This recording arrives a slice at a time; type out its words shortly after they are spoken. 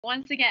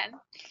Once again,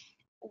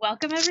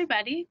 welcome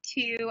everybody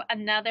to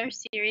another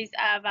series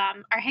of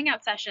our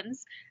Hangout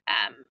sessions.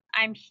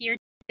 I'm here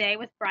today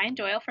with Brian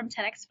Doyle from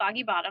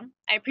TEDxFoggyBottom.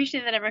 I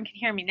appreciate that everyone can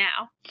hear me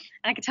now,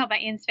 and I can tell by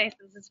Ian's face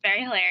this is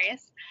very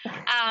hilarious.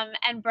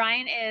 And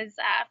Brian is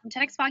from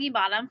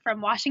TEDxFoggyBottom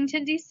from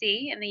Washington,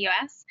 D.C. in the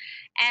U.S.,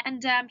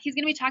 and he's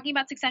going to be talking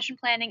about succession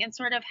planning and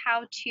sort of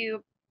how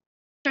to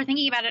start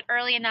thinking about it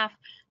early enough,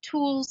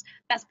 tools,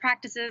 best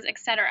practices,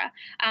 etc.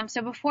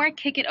 So before I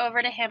kick it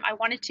over to him, I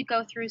wanted to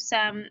go through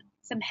some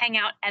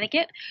Hangout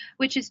etiquette,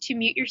 which is to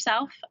mute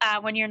yourself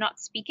when you're not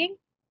speaking,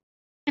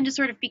 and to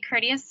sort of be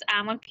courteous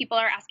when people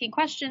are asking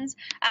questions.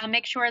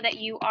 Make sure that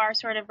you are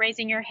sort of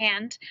raising your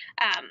hand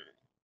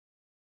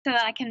so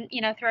that I can,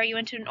 throw you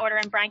into an order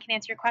and Brian can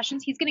answer your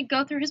questions. He's going to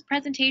go through his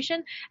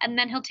presentation and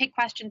then he'll take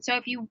questions. So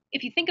if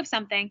you think of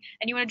something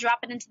and you want to drop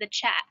it into the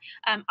chat,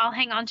 I'll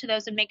hang on to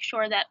those and make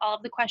sure that all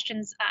of the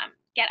questions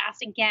get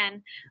asked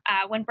again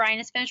when Brian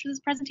is finished with his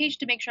presentation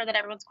to make sure that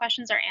everyone's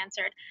questions are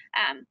answered.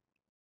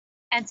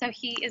 And so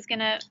he is going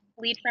to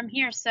lead from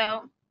here.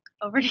 So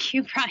over to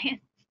you, Brian.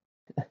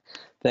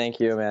 Thank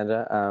you,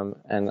 Amanda.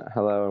 And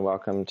hello and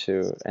welcome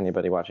to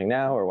anybody watching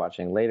now or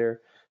watching later.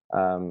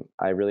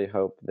 I really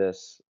hope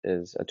this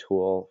is a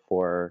tool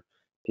for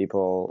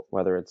people,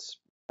 whether it's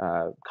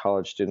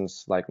college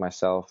students like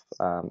myself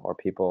or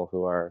people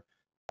who are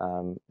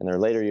in their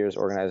later years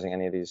organizing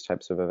any of these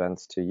types of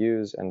events to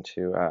use and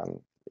to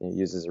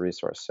use as a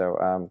resource.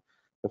 So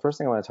the first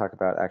thing I want to talk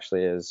about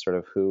actually is sort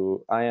of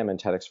who I am in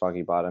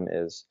TEDxFoggyBottom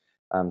is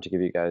to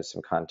give you guys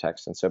some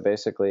context. And so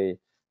basically,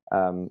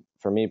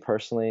 for me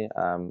personally,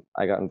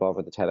 I got involved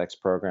with the TEDx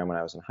program when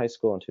I was in high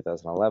school in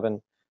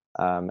 2011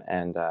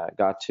 and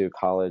got to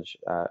college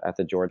at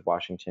the George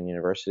Washington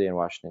University in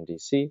Washington,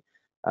 D.C.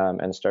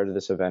 And started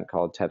this event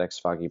called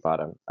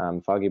TEDxFoggyBottom.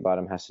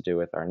 FoggyBottom has to do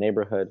with our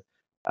neighborhood.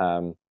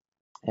 And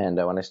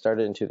when I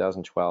started in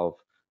 2012,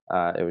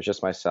 it was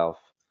just myself.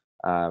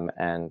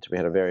 And we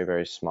had a very,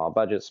 very small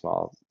budget,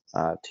 small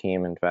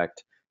team. In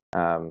fact,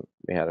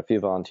 we had a few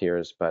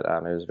volunteers, but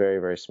it was very,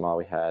 very small.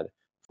 We had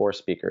 4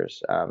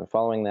 speakers.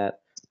 Following that,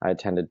 I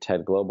attended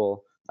TED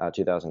Global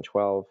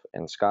 2012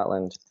 in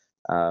Scotland.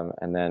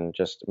 And then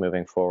just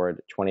moving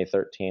forward,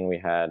 2013, we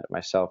had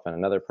myself and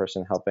another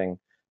person helping.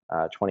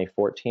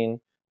 2014,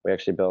 we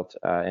actually built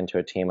into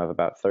a team of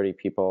about 30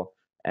 people,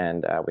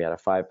 and we had a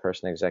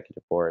 5-person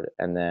executive board.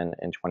 And then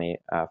in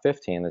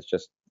 2015, that's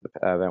just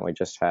the event we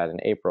just had in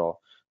April,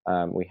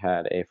 we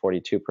had a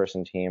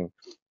 42-person team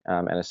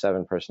and a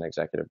 7-person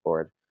executive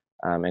board,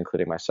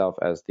 including myself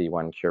as the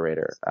one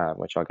curator,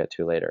 which I'll get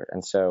to later.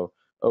 And so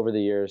over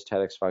the years,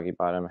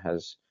 TEDxFoggyBottom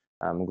has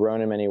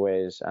grown in many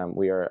ways.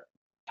 We are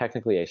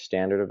technically a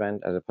standard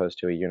event as opposed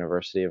to a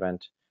university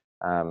event.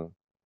 And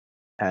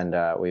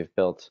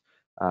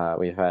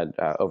we've had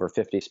over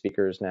 50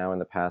 speakers now in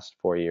the past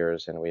 4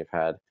 years, and we've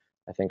had,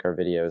 I think our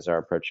videos are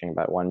approaching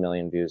about 1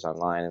 million views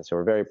online, and so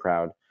we're very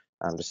proud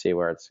to see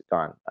where it's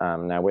gone.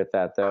 Now with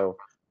that though,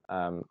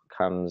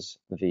 comes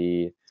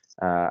the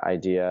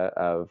idea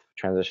of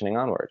transitioning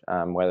onward,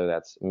 whether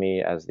that's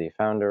me as the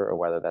founder or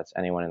whether that's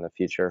anyone in the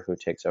future who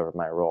takes over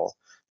my role.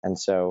 And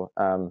so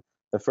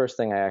the first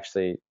thing I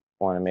actually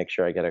want to make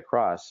sure I get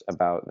across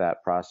about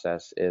that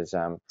process is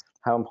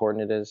how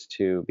important it is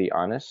to be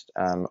honest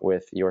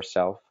with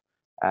yourself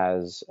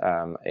as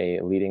a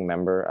leading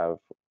member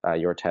of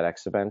your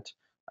TEDx event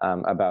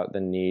about the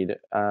need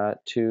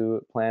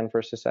to plan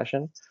for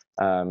secession,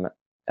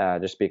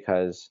 just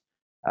because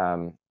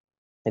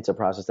it's a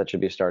process that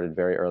should be started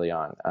very early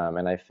on.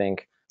 And I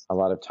think a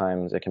lot of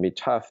times it can be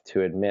tough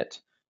to admit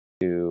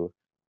to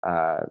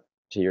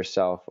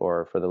yourself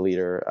or for the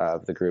leader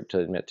of the group to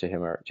admit to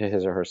him or to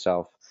his or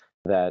herself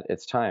that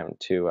it's time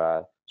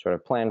to sort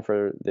of plan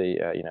for the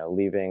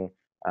leaving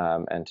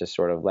and to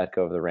sort of let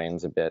go of the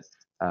reins a bit,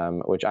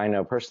 which I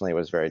know personally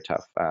was very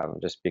tough,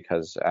 just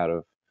because out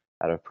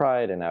of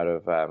pride and out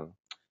of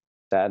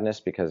sadness,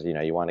 because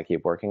you want to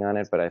keep working on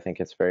it. But I think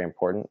it's very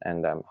important,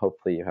 and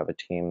hopefully you have a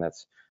team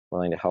that's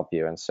willing to help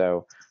you. And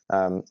so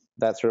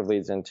that sort of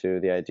leads into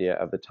the idea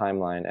of the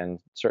timeline and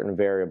certain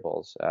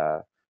variables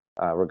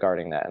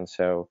regarding that. And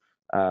so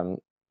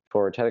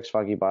for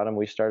TEDxFoggyBottom,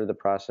 we started the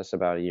process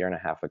about 1.5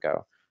 years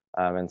ago.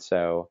 And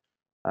so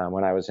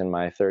when I was in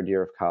my 3rd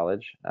year of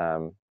college,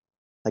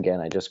 again,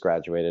 I just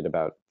graduated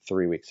about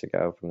 3 weeks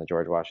ago from the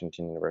George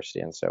Washington University.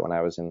 And so when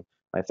I was in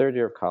my 3rd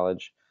year of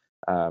college,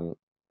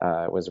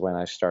 was when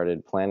I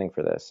started planning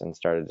for this and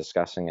started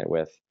discussing it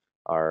with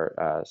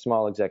our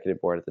small executive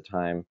board at the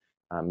time,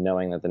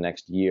 knowing that the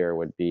next year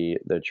would be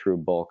the true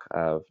bulk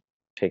of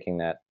taking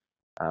that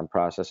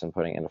process and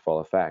putting it into full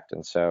effect.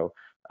 And so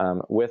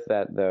with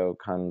that, though,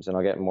 comes, and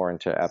I'll get more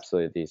into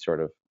absolutely the sort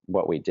of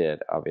what we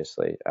did,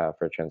 obviously,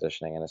 for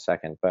transitioning in a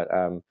second. But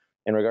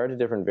in regard to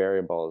different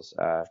variables,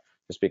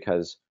 just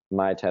because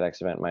my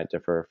TEDx event might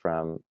differ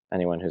from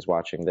anyone who's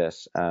watching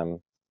this,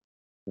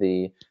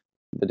 the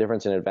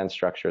difference in event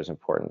structure is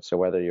important. So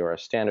whether you're a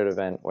standard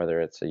event,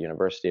 whether it's a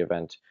university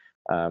event,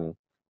 and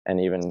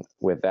even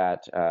with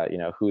that,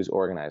 who's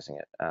organizing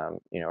it?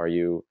 Are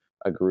you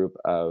a group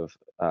of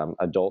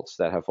adults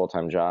that have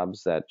full-time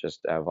jobs that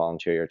just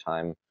volunteer your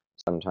time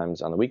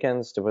sometimes on the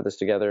weekends to put this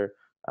together.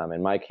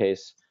 In my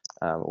case,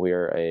 we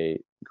are a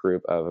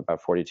group of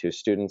about 42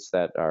 students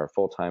that are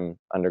full-time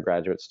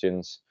undergraduate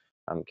students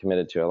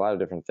committed to a lot of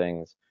different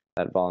things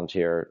that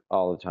volunteer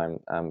all the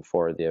time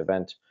for the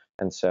event.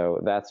 And so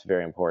that's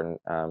very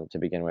important to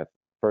begin with,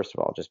 first of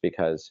all, just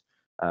because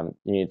you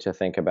need to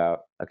think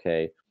about,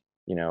 okay,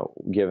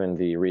 given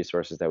the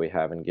resources that we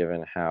have and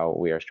given how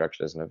we are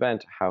structured as an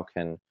event, how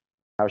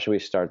should we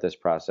start this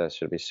process?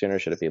 Should it be sooner?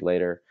 Should it be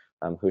later?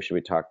 Who should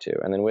we talk to?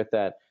 And then with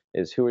that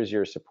is, who is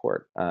your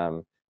support,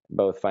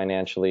 both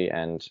financially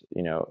and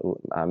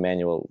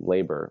manual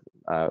labor.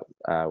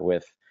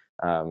 With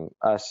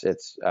us,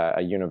 it's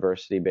a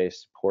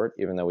university-based support,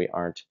 even though we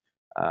aren't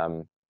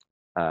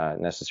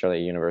necessarily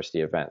a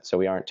university event. So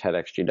we aren't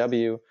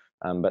TEDxGW,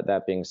 but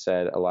that being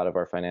said, a lot of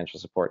our financial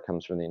support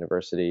comes from the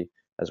university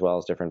as well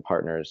as different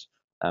partners.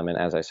 And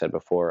as I said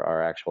before,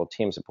 our actual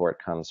team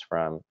support comes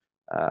from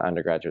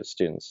undergraduate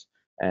students.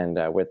 And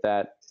with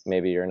that,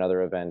 maybe you're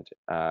another event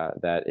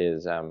that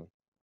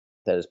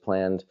is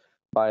planned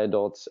by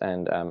adults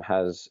and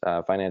has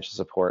financial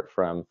support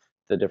from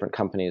the different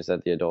companies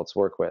that the adults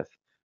work with.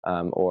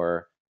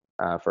 Or,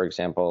 for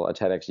example, a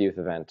TEDx youth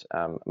event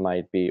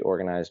might be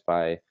organized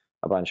by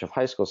a bunch of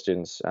high school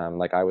students,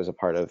 like I was a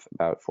part of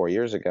about 4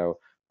 years ago,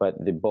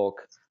 but the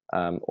bulk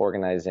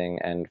organizing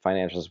and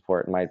financial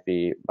support might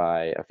be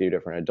by a few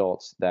different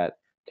adults that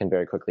can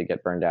very quickly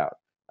get burned out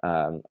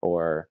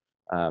or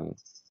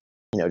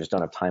just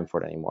don't have time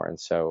for it anymore. And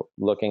so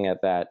looking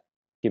at that,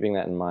 keeping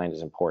that in mind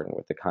is important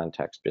with the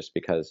context, just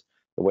because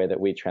the way that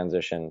we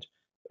transitioned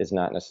is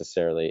not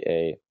necessarily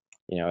a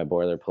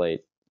boilerplate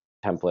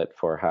template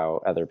for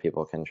how other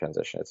people can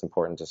transition. It's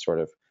important to sort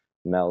of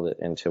meld it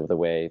into the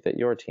way that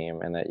your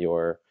team and that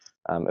your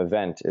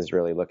event is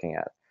really looking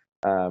at.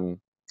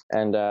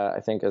 And I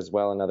think as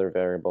well, another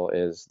variable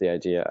is the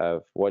idea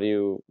of, what do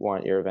you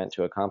want your event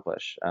to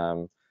accomplish?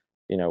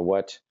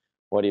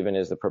 What even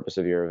is the purpose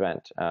of your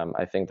event?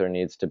 I think there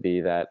needs to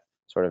be that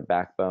sort of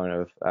backbone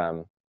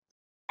of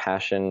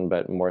passion,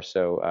 but more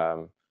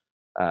so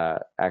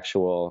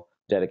actual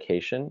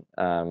dedication,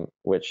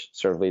 which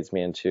sort of leads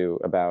me into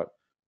about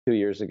 2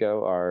 years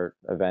ago, our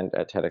event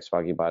at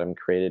TEDxFoggyBottom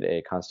created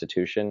a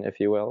constitution, if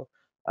you will,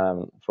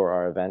 for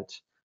our event,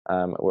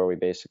 where we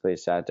basically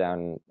sat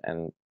down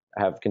and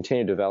have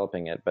continued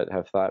developing it, but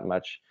have thought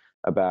much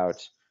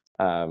about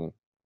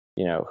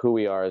who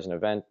we are as an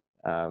event,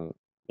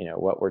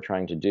 what we're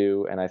trying to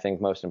do, and I think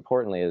most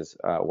importantly is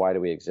why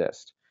do we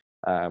exist?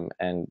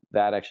 And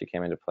that actually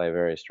came into play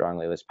very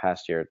strongly this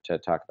past year to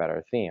talk about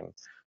our theme.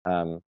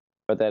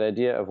 But that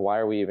idea of why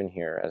are we even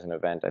here as an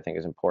event, I think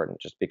is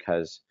important, just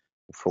because,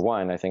 for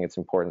one, I think it's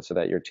important so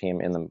that your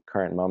team in the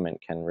current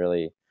moment can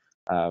really,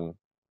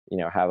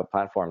 have a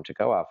platform to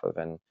go off of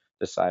and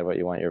decide what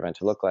you want your event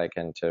to look like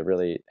and to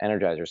really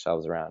energize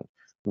yourselves around.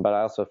 But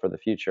also for the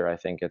future, I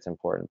think it's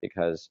important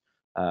because,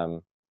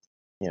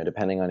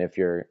 depending on if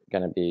you're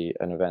going to be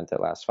an event that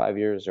lasts 5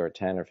 years or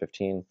 10 or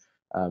 15,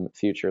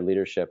 future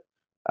leadership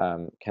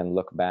can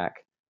look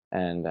back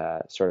and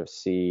sort of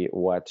see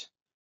what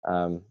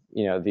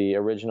the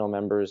original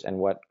members and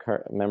what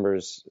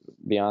members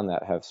beyond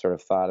that have sort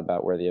of thought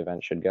about where the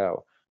event should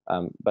go,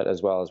 but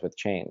as well as with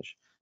change.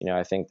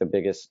 I think the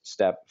biggest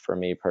step for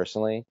me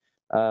personally,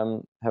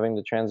 having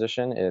to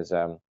transition, is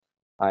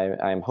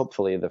I'm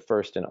hopefully the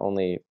first and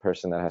only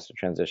person that has to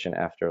transition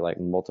after like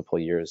multiple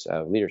years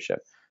of leadership,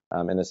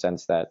 in the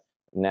sense that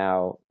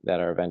now that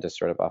our event is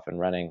sort of up and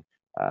running,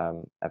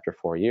 after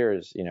 4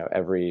 years,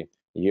 every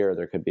year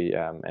there could be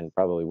and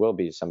probably will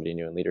be somebody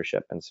new in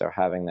leadership, and so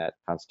having that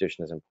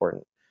constitution is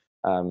important.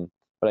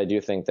 But I do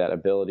think that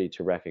ability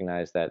to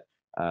recognize that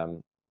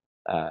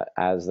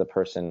as the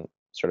person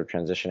sort of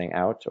transitioning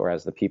out, or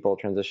as the people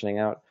transitioning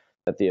out,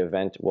 that the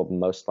event will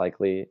most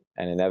likely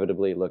and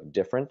inevitably look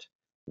different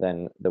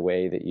than the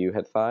way that you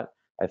had thought.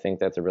 I think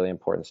that's a really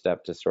important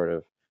step to sort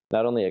of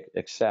not only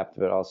accept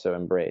but also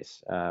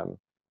embrace.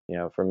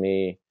 For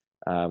me,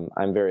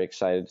 I'm very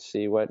excited to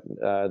see what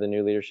the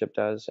new leadership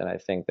does, and I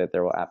think that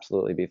there will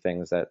absolutely be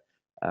things that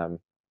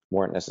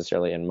weren't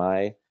necessarily in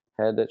my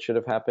head that should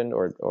have happened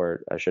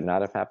or should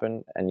not have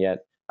happened, and yet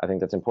I think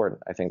that's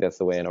important. I think that's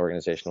the way an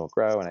organization will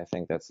grow, and I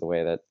think that's the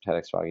way that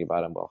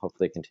TEDxFoggyBottom will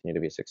hopefully continue to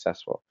be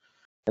successful.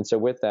 And so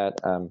with that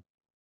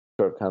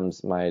sort of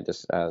comes my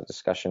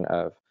discussion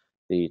of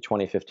the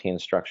 2015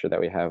 structure that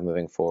we have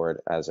moving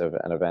forward as of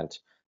an event,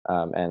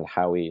 and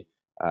how we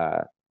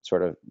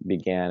sort of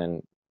began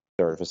and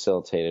sort of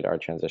facilitated our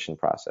transition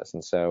process.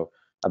 And so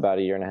about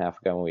a year and a half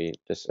ago,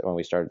 when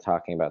we started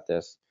talking about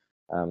this,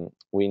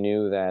 we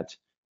knew that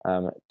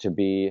to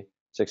be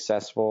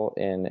successful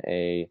in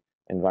a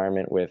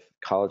environment with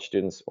college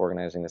students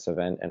organizing this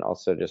event, and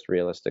also just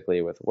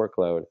realistically with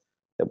workload,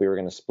 that we were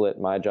going to split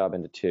my job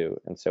into two.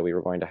 And so we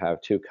were going to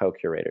have two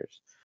co-curators.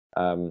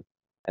 And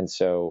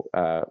so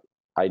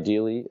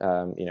ideally,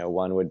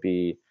 one would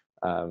be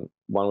a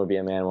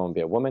man, one would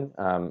be a woman.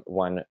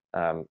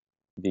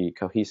 The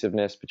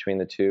cohesiveness between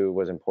the two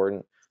was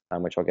important.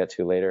 which I'll get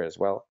to later as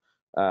well.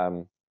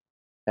 And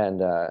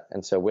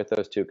so with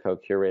those two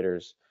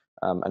co-curators,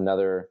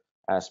 another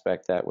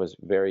aspect that was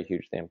very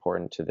hugely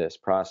important to this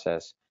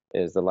process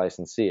is the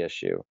licensee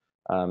issue,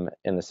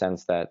 in the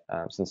sense that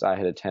since I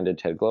had attended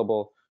TED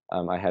Global,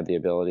 I had the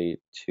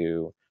ability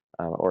to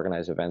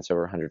organize events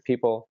over 100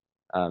 people.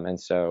 And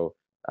so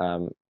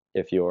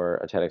if you're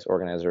a TEDx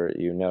organizer,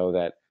 you know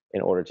that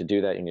in order to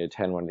do that, you need to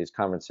attend one of these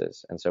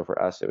conferences. And so for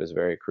us, it was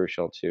very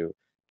crucial to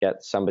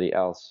get somebody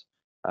else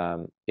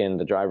in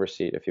the driver's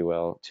seat, if you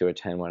will, to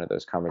attend one of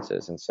those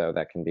conferences. And so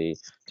that can be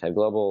TED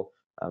Global.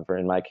 For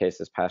in my case,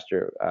 this past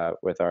year,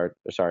 with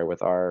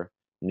our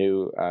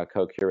new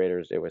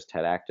co-curators, it was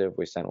TED Active.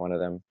 We sent one of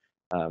them,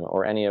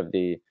 or any of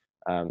the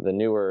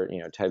newer,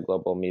 TED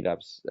Global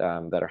meetups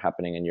that are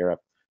happening in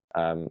Europe,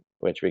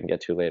 which we can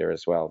get to later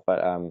as well.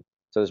 But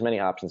so there's many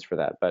options for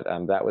that. But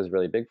that was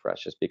really big for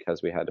us, just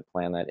because we had to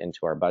plan that into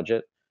our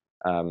budget,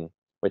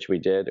 which we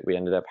did. We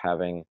ended up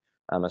having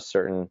a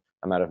certain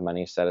amount of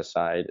money set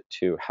aside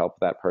to help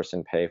that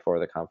person pay for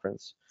the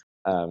conference,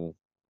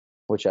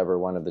 whichever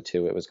one of the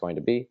two it was going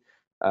to be.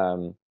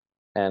 And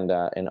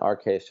in our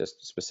case,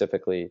 just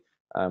specifically,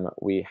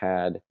 we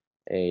had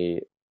the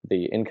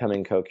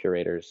incoming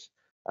co-curators.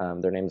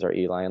 Their names are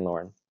Eli and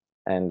Lauren.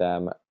 And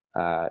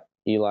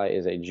Eli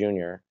is a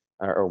junior,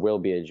 or will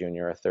be a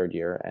junior, a third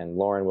year, and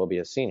Lauren will be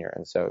a senior.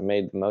 And so it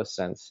made the most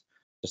sense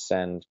to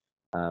send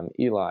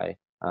Eli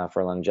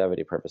for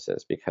longevity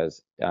purposes,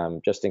 because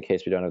just in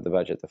case we don't have the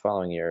budget the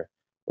following year,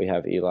 we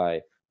have Eli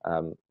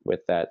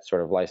with that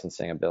sort of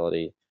licensing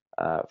ability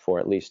for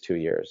at least 2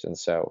 years. And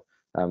so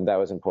that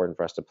was important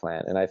for us to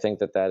plan. And I think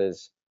that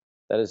is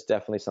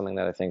definitely something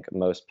that I think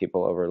most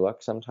people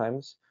overlook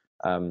sometimes.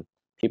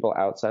 People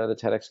outside of the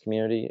TEDx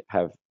community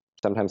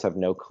sometimes have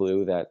no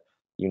clue that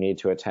you need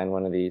to attend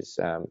one of these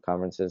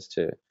conferences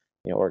to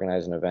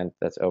organize an event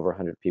that's over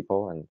 100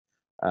 people.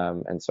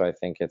 And so I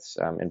think it's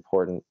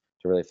important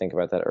to really think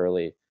about that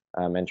early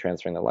and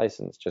transferring the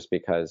license, just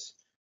because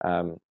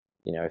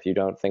if you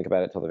don't think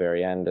about it till the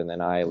very end and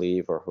then I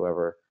leave, or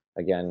whoever,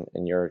 again,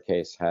 in your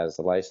case, has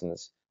the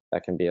license,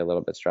 that can be a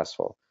little bit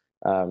stressful.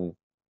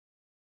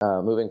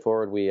 Moving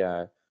forward,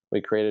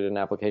 we created an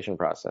application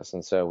process.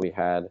 And so we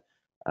had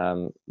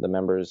the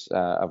members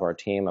of our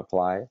team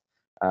apply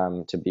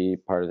to be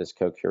part of this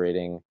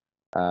co-curating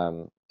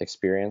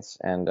experience.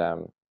 And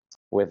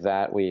with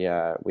that, we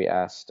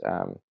asked,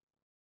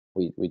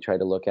 we tried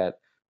to look at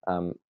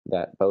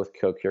that both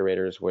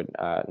co-curators would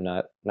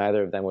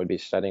neither of them would be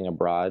studying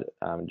abroad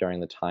during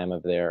the time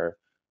of their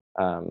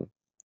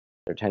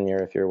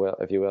tenure, if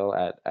you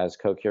will, as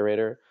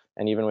co-curator.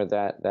 And even with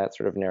that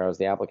sort of narrows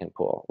the applicant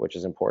pool, which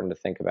is important to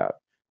think about,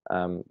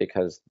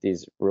 because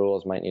these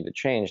rules might need to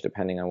change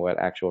depending on what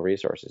actual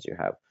resources you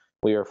have.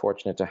 We are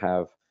fortunate to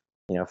have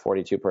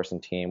 42-person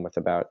team with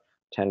about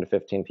 10 to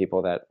 15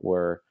 people that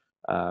were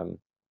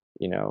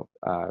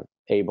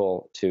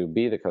able to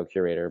be the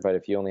co-curator. But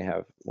if you only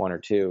have one or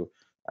two,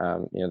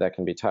 that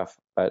can be tough.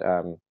 But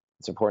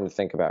it's important to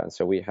think about. And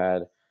so we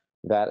had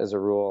that as a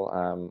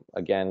rule.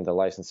 Again, the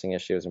licensing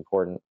issue is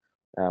important.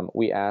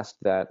 We asked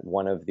that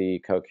one of the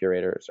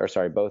co-curators,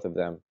 both of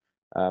them,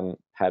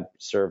 had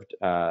served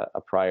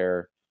a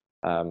prior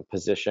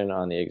position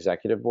on the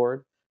executive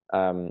board.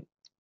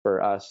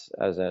 For us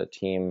as a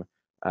team,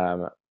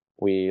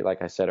 we,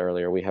 like I said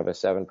earlier, we have a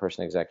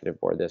 7-person executive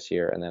board this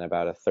year, and then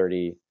about a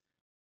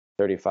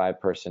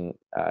 35-person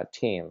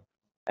team.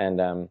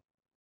 And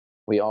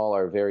we all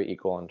are very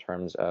equal in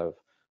terms of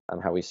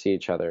how we see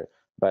each other.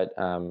 But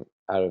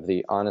out of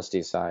the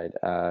honesty side,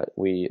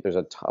 there's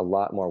a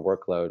lot more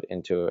workload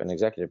into an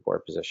executive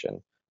board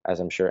position, as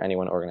I'm sure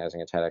anyone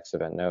organizing a TEDx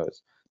event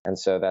knows. And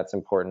so that's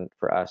important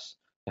for us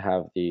to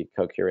have the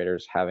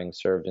co-curators having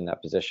served in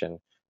that position,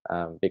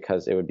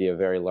 because it would be a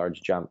very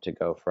large jump to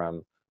go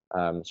from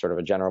sort of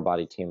a general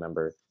body team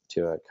member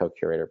to a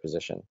co-curator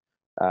position.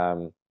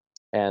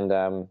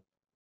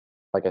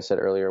 Like I said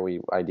earlier, we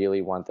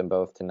ideally want them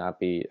both to not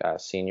be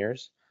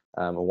seniors.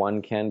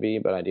 One can be,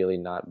 but ideally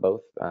not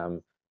both,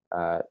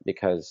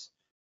 because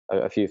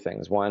a few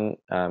things. One,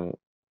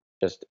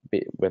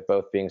 with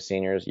both being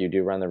seniors, you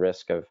do run the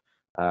risk of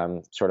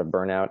sort of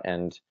burnout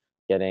and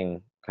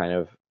getting kind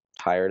of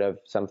tired of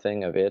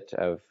something,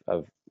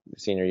 of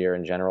senior year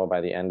in general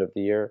by the end of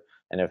the year.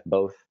 And if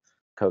both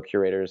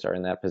co-curators are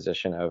in that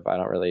position of, I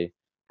don't really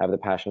have the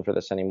passion for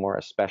this anymore,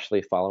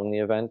 especially following the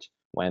event,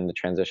 when the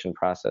transition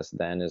process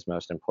then is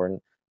most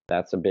important,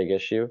 that's a big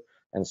issue.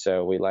 And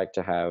so we like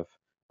to have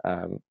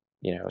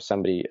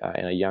somebody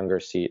in a younger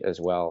seat as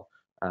well,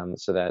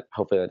 so that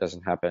hopefully that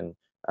doesn't happen.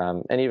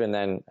 And even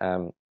then,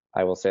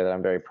 I will say that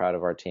I'm very proud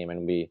of our team,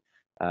 and we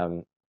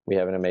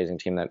have an amazing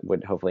team that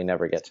would hopefully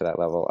never get to that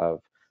level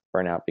of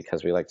burnout,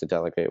 because we like to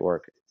delegate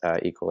work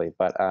equally.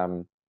 But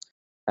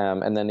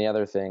and then the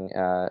other thing,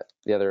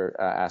 the other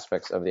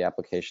aspects of the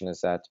application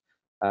is that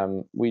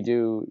we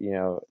do,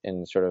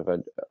 in sort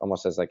of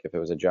almost as like if it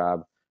was a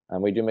job,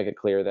 we do make it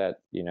clear that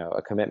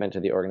a commitment to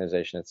the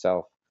organization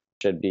itself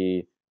should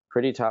be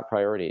pretty top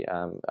priority,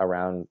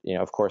 around,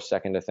 of course,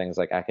 second to things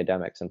like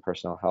academics and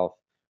personal health.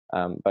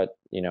 But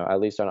at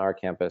least on our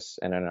campus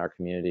and in our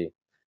community,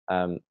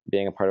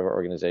 being a part of our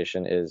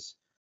organization is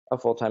a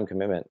full-time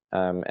commitment.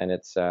 And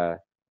it's some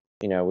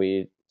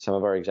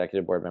of our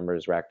executive board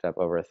members racked up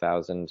over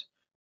 1,000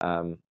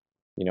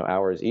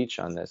 hours each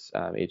on this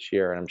each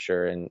year. And I'm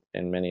sure in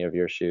many of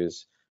your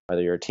shoes,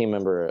 whether you're a team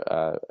member,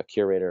 a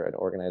curator, an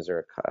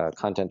organizer, a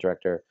content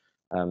director,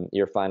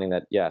 you're finding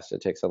that, yes,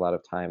 it takes a lot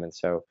of time. And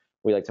so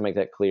we like to make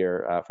that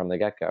clear from the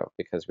get-go,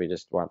 because we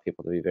just want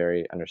people to be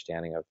very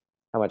understanding of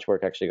how much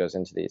work actually goes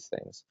into these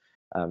things.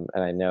 And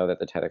I know that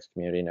the TEDx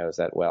community knows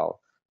that well.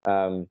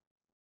 And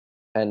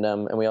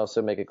we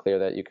also make it clear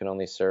that you can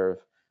only serve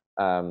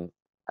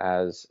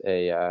as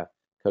a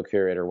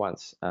co-curator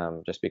once,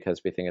 just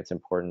because we think it's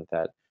important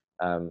that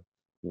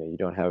you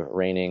don't have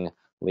reigning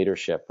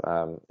leadership,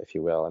 if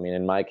you will. I mean,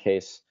 in my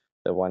case,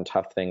 the one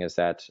tough thing is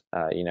that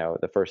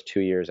the first 2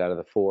 years out of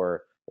the 4,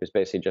 it was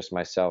basically just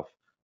myself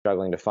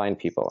struggling to find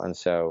people. And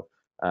so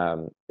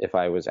if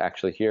I was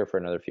actually here for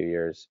another few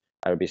years,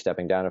 I would be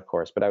stepping down, of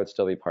course, but I would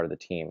still be part of the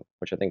team,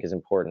 which I think is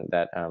important,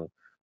 that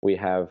we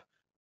have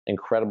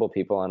incredible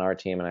people on our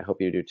team, and I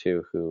hope you do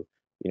too, who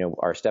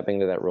are stepping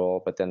into that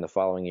role, but then the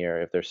following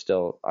year, if they're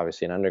still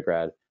obviously an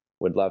undergrad,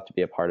 would love to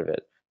be a part of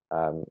it,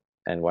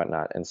 and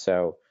whatnot. And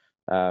so,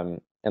 and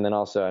then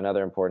also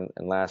another important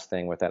and last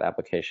thing with that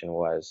application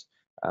was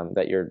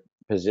that your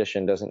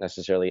position doesn't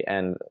necessarily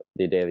end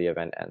the day the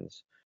event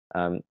ends.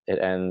 It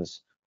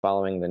ends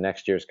following the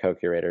next year's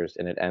co-curators,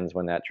 and it ends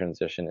when that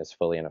transition is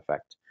fully in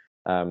effect.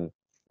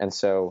 And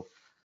so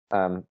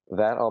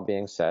that all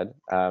being said,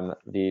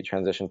 the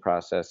transition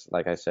process,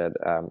 like I said,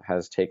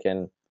 has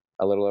taken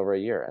a little over a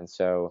year. And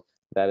so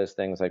that is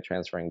things like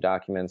transferring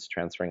documents,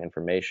 transferring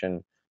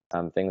information,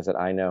 things that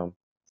I know.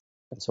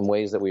 And some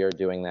ways that we are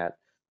doing that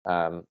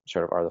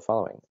sort of are the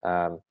following.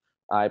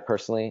 I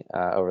personally,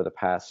 over the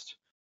past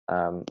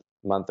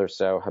month or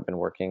so, have been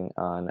working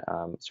on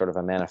sort of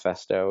a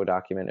manifesto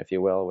document, if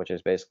you will, which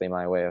is basically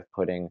my way of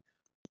putting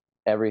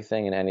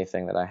everything and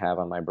anything that I have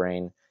on my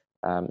brain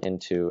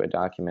into a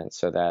document,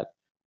 so that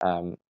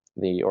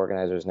the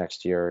organizers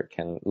next year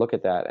can look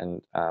at that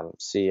and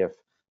see if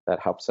that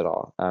helps at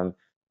all.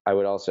 I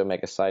would also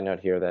make a side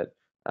note here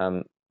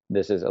that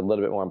this is a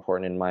little bit more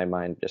important in my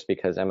mind, just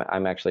because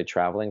I'm actually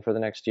traveling for the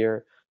next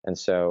year, and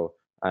so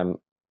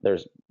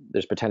there's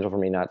potential for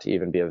me not to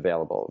even be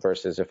available.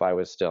 Versus if I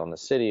was still in the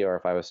city or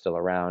if I was still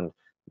around,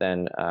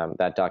 then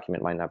that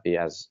document might not be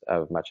as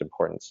of much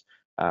importance.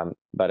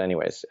 But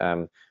anyways,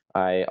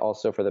 I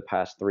also for the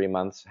past 3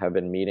 months have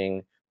been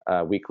meeting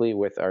weekly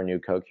with our new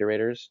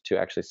co-curators to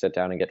actually sit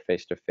down and get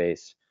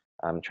face-to-face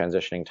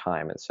transitioning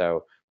time. And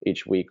so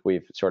each week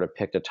we've sort of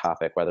picked a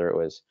topic, whether it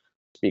was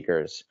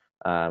speakers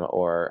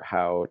or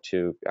how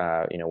to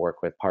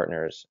work with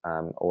partners,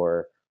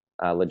 or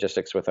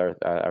logistics with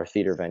our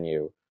theater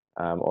venue,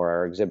 or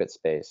our exhibit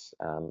space,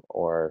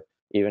 or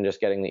even just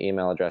getting the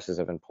email addresses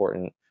of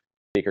important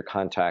speaker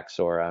contacts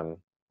or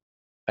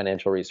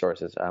financial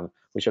resources.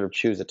 We sort of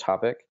choose a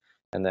topic,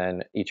 and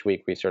then each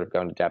week we sort of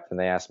go into depth, and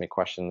they ask me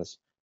questions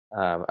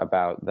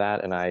about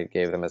that, and I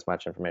gave them as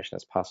much information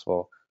as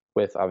possible,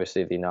 with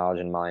obviously the knowledge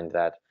in mind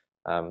that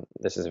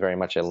this is very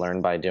much a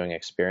learn by doing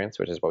experience,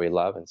 which is what we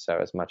love. And so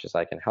as much as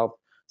I can help,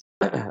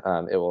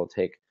 it will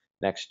take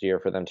next year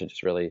for them to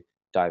just really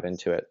dive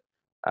into it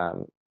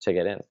to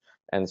get in.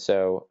 And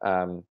so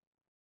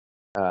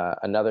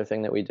another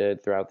thing that we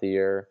did throughout the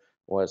year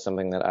was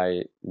something that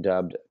I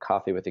dubbed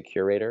Coffee with the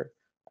Curator,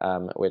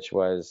 which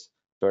was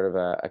sort of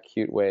a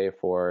cute way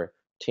for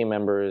team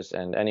members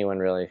and anyone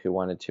really who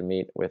wanted to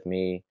meet with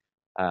me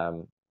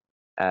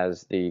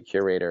as the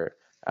curator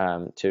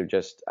to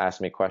just ask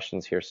me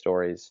questions, hear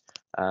stories.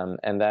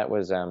 And that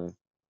was,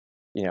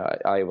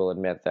 I will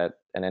admit that,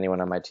 and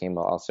anyone on my team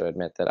will also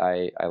admit that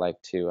I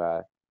like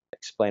to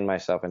explain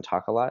myself and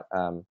talk a lot,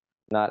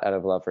 not out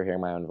of love for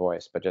hearing my own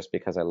voice, but just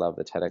because I love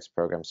the TEDx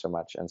program so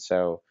much. And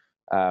so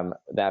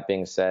that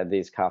being said,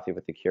 these Coffee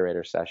with the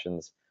Curator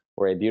sessions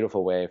were a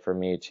beautiful way for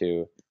me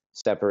to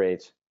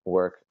separate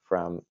work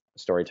from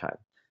story time.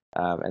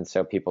 And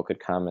so people could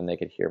come and they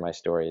could hear my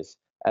stories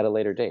at a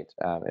later date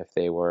if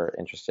they were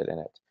interested in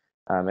it.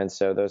 And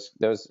so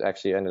those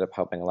actually ended up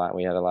helping a lot.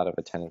 We had a lot of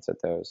attendance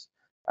at those.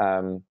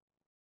 And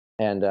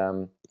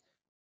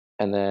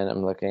then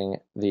I'm looking,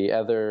 the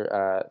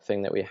other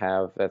thing that we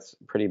have that's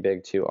pretty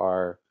big to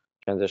our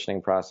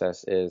transitioning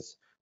process is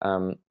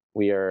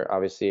we are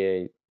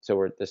obviously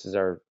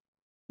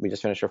we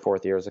just finished our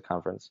 4th year as a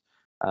conference.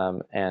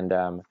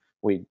 And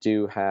we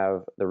do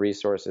have the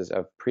resources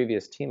of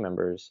previous team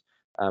members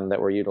that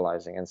we're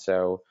utilizing. And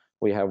so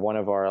we have one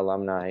of our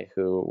alumni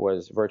who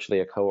was virtually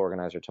a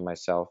co-organizer to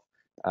myself,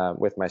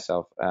 with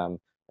myself,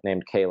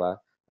 named Kayla.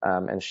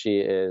 And she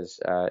is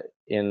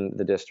in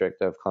the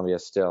District of Columbia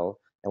still.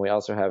 And we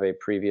also have a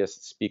previous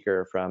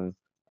speaker from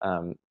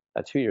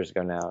 2 years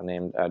ago now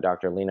named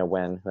Dr. Lena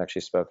Wen, who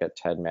actually spoke at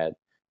TEDmed.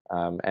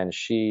 And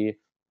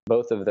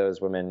both of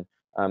those women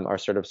are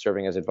sort of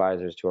serving as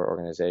advisors to our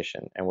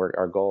organization. And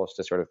our goal is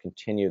to sort of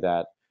continue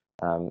that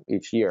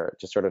each year,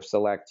 to sort of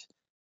select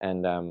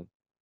and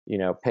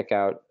pick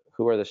out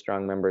who are the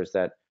strong members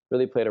that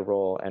really played a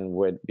role and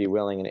would be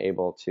willing and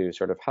able to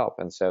sort of help.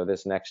 And so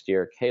this next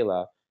year,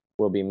 Kayla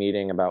will be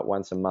meeting about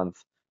once a month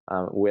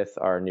with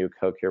our new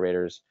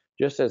co-curators,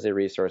 just as a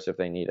resource if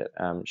they need it.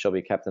 She'll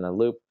be kept in a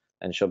loop,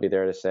 and she'll be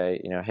there to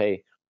say,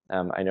 hey,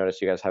 I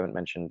noticed you guys haven't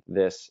mentioned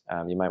this.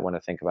 You might want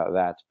to think about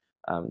that,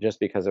 just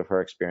because of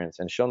her experience.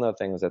 And she'll know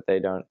things that they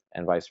don't,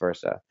 and vice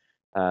versa.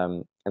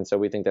 And so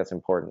we think that's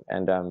important.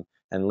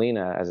 And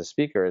Lena, as a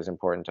speaker, is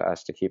important to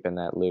us to keep in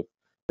that loop,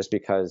 just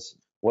because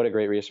what a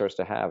great resource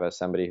to have as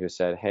somebody who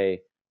said,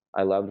 hey,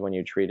 I loved when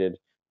you treated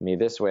me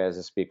this way as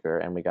a speaker,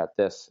 and we got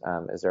this.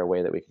 Is there a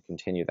way that we could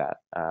continue that,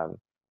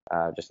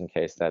 just in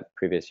case that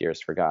previous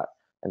years forgot?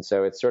 And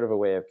so it's sort of a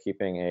way of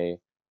keeping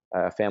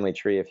a family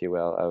tree, if you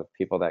will, of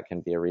people that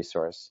can be a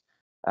resource.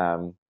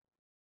 And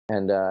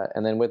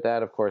then with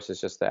that, of course, is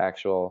just the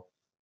actual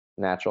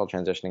natural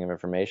transitioning of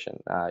information.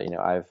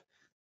 I've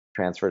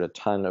transferred a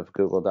ton of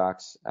Google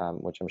Docs,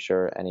 which I'm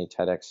sure any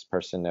TEDx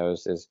person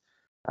knows is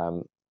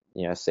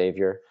a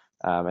savior.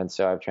 And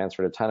so I've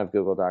transferred a ton of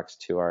Google Docs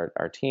to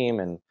our team,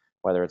 and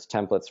whether it's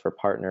templates for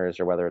partners,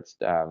 or whether it's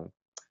a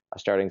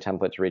starting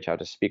template to reach out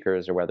to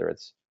speakers, or whether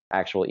it's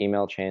actual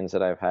email chains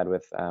that I've had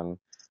with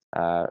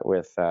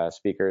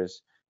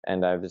speakers,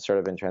 and I've sort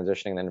of been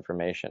transitioning that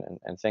information.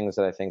 And things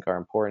that I think are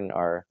important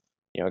are,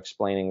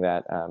 explaining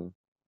that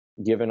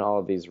given all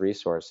of these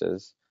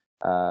resources,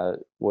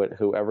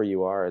 whoever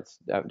you are, it's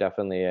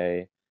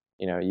definitely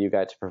you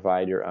got to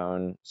provide your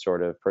own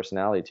sort of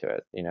personality to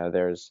it.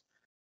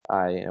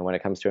 When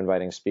it comes to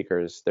inviting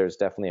speakers, there's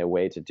definitely a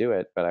way to do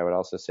it, but I would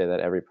also say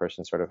that every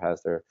person sort of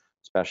has their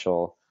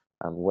special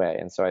way.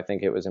 And so I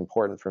think it was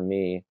important for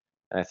me,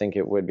 and I think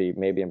it would be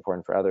maybe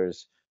important for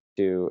others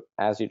to,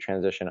 as you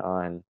transition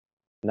on,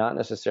 not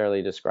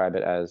necessarily describe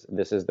it as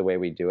this is the way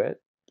we do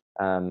it.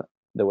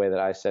 The way that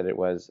I said it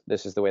was,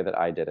 this is the way that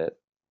I did it,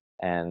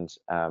 and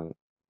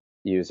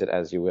use it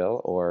as you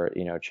will, or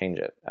change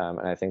it. And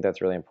I think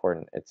that's really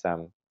important. It's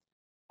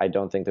I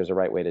don't think there's a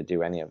right way to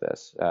do any of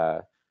this.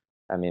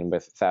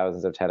 With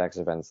thousands of TEDx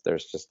events,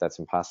 that's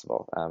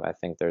impossible. I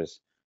think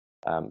there's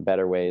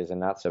better ways and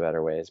not so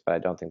better ways, but I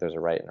don't think there's a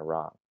right and a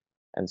wrong.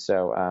 And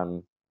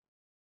so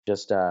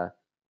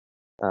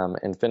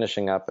in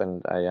finishing up,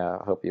 and I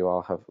hope you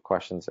all have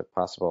questions if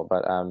possible,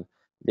 but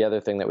the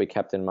other thing that we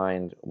kept in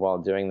mind while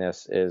doing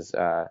this is,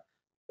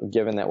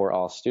 given that we're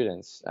all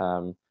students,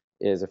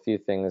 is a few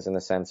things in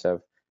the sense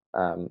of,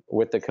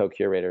 with the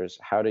co-curators,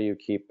 how do you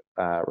keep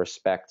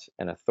respect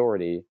and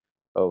authority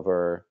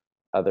over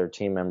other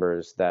team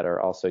members that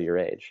are also your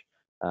age?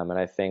 And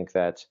I think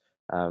that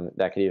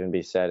that could even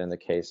be said in the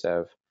case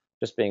of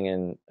just being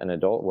in an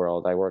adult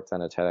world. I worked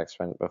on a TEDx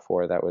event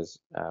before that was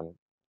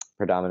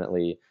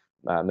predominantly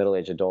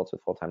middle-aged adults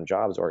with full-time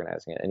jobs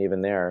organizing it. And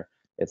even there,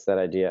 it's that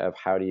idea of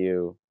how do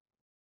you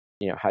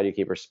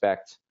keep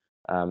respect,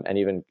 and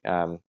even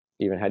how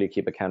do you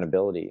keep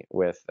accountability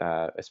with,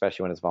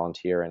 especially when it's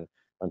volunteer and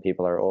when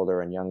people are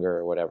older and younger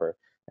or whatever.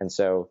 And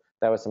so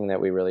that was something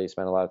that we really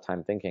spent a lot of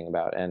time thinking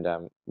about. And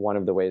one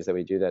of the ways that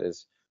we do that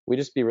is we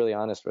just be really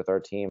honest with our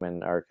team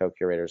and our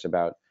co-curators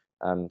about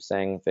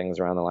saying things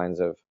around the lines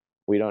of,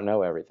 we don't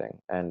know everything,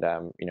 and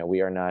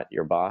we are not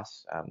your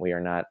boss. We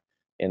are not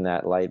in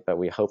that light, but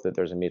we hope that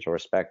there's a mutual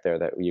respect there,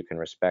 that you can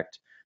respect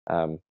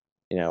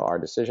our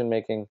decision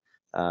making,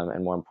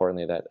 and more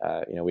importantly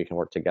that we can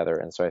work together.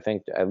 And so I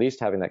think at least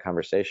having that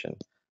conversation,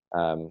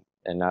 and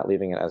not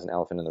leaving it as an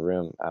elephant in the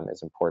room,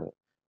 is important.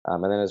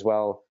 And then as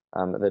well,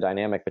 the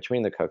dynamic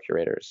between the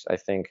co-curators. I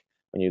think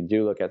when you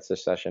do look at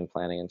succession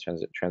planning and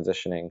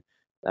transitioning,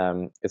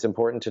 it's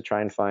important to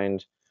try and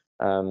find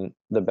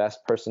the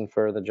best person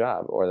for the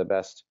job, or the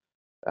best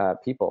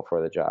people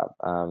for the job.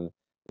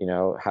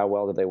 How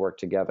well do they work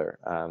together?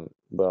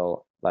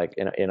 Well, like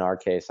in our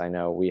case, I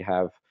know we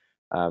have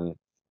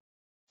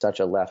such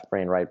a left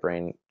brain, right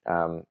brain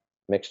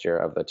mixture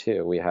of the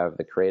two. We have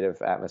the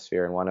creative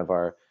atmosphere in one of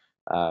our,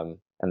 and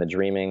the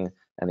dreaming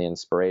and the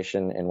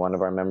inspiration in one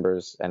of our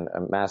members, and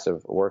a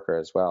massive worker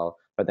as well.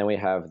 But then we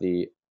have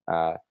the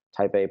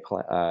type A,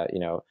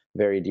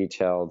 very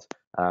detailed,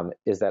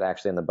 is that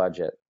actually in the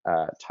budget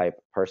type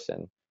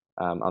person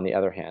on the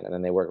other hand. And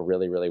then they work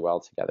really, really well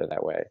together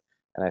that way.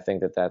 And I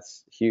think that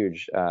that's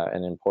huge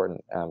and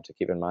important to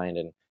keep in mind.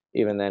 And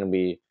even then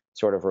we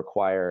sort of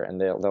require,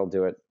 and they'll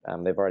do it,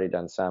 they've already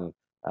done some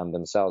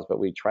themselves, but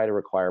we try to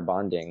require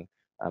bonding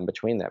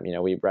between them.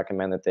 We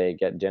recommend that they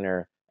get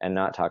dinner and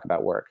not talk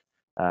about work.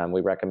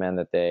 We recommend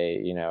that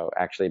they,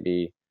 actually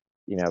be,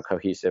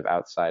 cohesive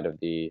outside of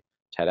the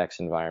TEDx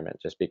environment,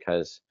 just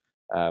because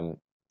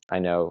I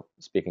know,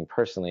 speaking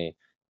personally,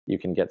 you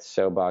can get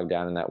so bogged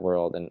down in that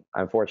world, and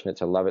I'm fortunate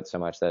to love it so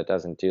much that it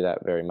doesn't do that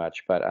very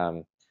much, but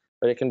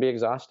it can be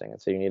exhausting.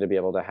 And so you need to be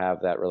able to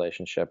have that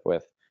relationship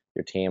with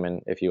your team,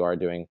 and if you are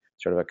doing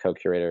sort of a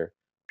co-curator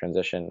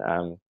transition,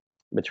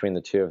 between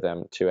the two of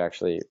them to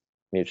actually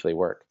mutually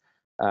work.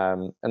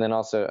 And then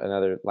also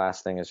another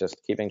last thing is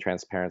just keeping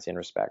transparency and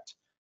respect.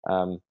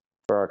 For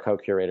our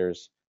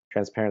co-curators,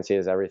 transparency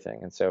is everything.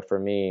 And so for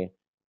me,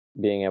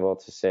 being able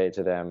to say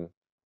to them,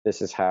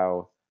 this is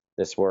how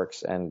this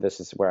works, and this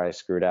is where I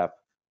screwed up,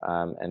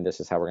 and this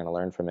is how we're going to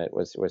learn from it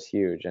was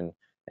huge. And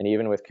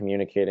even with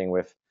communicating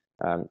with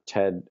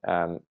TED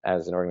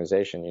as an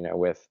organization,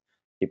 with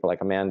people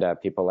like Amanda,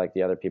 people like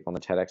the other people in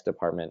the TEDx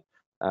department,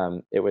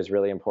 it was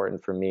really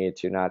important for me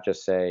to not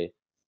just say,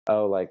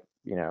 oh, like,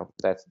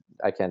 that's,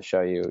 I can't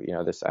show you,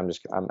 this, I'm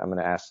going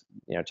to ask,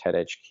 TED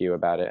HQ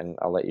about it, and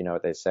I'll let you know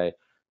what they say.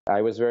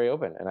 I was very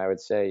open, and I would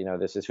say,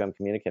 this is who I'm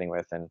communicating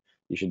with, and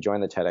you should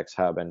join the TEDx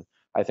Hub. And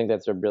I think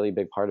that's a really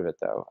big part of it,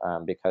 though,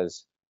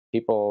 because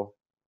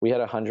we had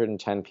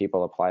 110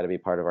 people apply to be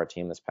part of our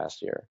team this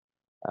past year,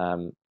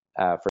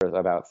 for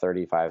about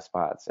 35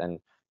 spots. And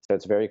so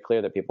it's very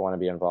clear that people want to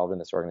be involved in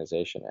this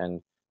organization.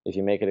 And if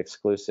you make it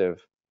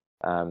exclusive,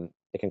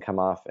 it can come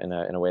off in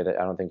a way that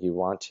I don't think you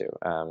want to.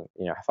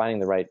 Finding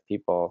the right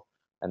people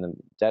and the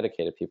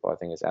dedicated people, I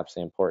think, is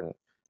absolutely important.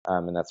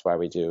 And that's why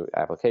we do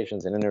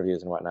applications and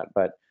interviews and whatnot.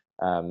 But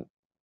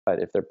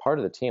if they're part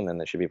of the team, then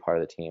they should be part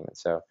of the team. And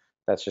so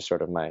that's just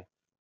sort of my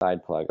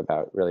side plug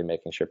about really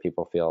making sure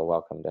people feel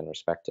welcomed and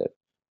respected.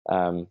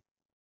 I'm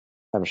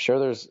sure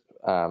there's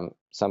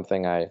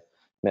something I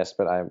missed,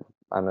 but I'm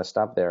going to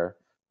stop there.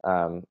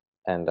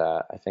 And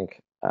I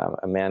think,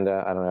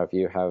 Amanda, I don't know if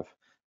you have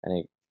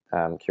any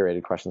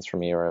curated questions for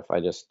me, or if I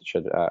just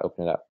should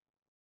open it up.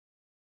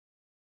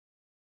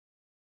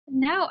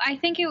 No, I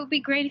think it would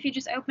be great if you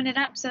just open it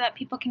up so that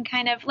people can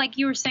kind of, like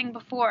you were saying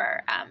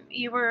before,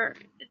 you were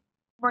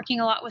working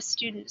a lot with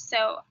students.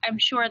 So I'm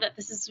sure that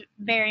this is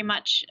very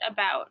much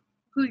about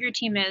who your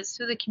team is,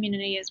 who the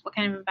community is, what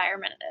kind of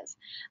environment it is.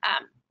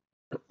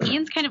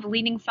 Ian's kind of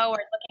leaning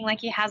forward, looking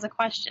like he has a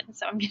question.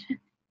 So I'm going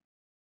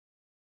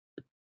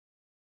to.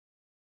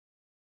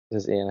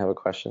 Does Ian have a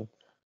question?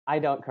 I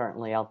don't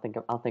currently. I'll think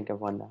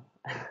of one now.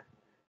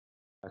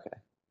 Okay.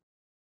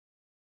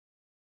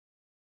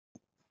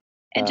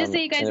 And just so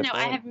you guys know,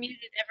 I have muted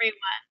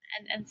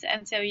everyone,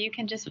 and so you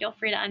can just feel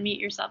free to unmute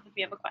yourself if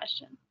you have a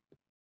question.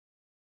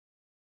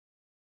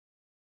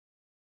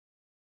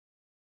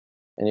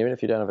 And even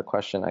if you don't have a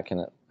question, I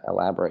can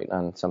elaborate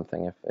on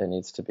something if it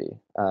needs to be,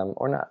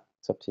 or not.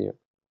 It's up to you.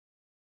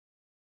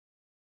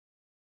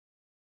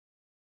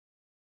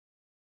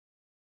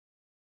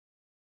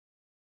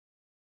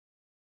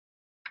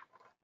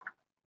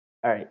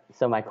 All right,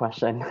 so my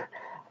question.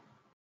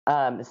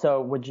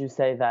 So would you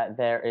say that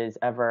there is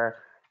ever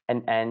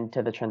an end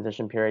to the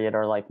transition period,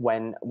 or like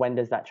when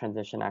does that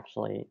transition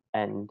actually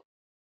end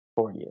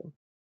for you?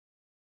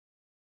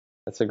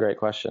 That's a great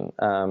question.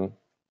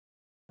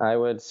 I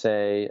would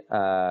say,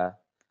 well,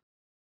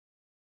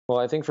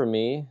 I think for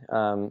me,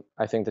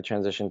 I think the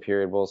transition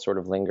period will sort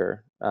of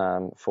linger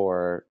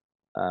for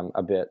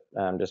a bit,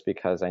 just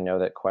because I know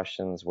that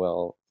questions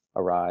will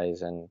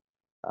arise and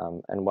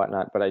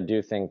whatnot. But I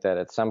do think that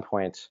at some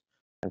point,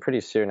 and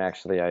pretty soon,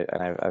 actually,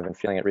 I've been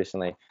feeling it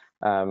recently,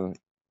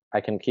 I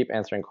can keep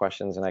answering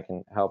questions, and I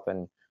can help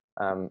and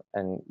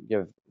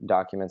give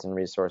documents and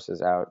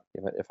resources out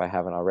if I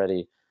haven't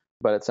already.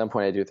 But at some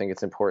point, I do think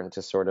it's important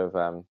to sort of,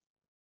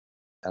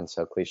 and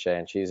so cliche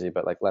and cheesy,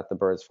 but like let the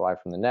birds fly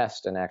from the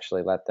nest and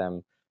actually let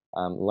them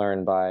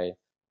learn by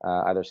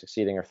either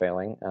succeeding or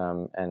failing.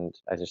 And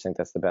I just think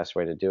that's the best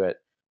way to do it,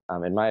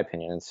 in my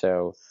opinion. And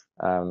so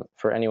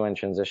for anyone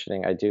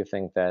transitioning, I do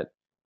think that,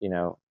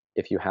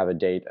 if you have a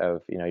date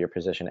of, your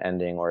position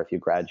ending, or if you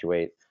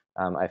graduate,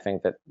 I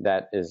think that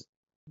that is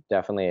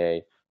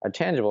definitely a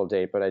tangible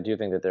date, but I do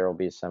think that there will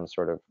be some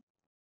sort of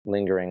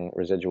lingering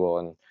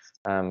residual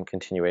and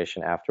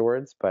continuation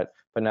afterwards, but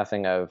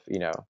nothing of,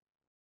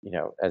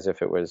 as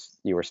if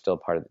you were still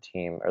part of the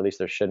team, or at least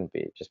there shouldn't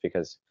be, just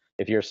because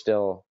if you're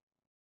still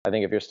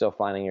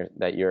finding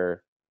that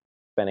you're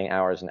spending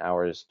hours and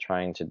hours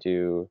trying to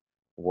do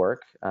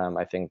work,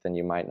 I think then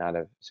you might not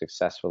have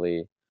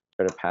successfully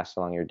sort of passed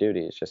along your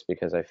duties, just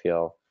because I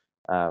feel,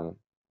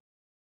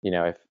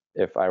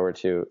 if I were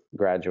to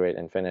graduate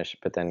and finish,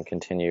 but then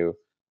continue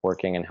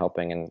working and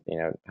helping and,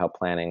 help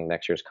planning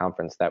next year's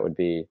conference, that'd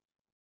be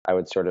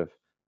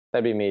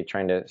me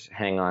trying to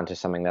hang on to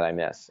something that I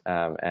miss.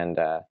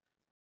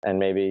 And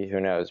maybe,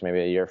 who knows, maybe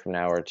a year from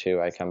now or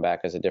two, I come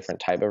back as a different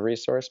type of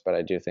resource. But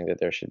I do think that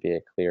there should be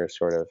a clear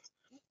sort of,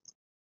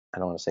 I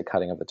don't want to say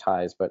cutting of the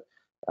ties, but,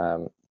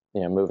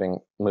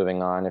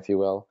 moving on, if you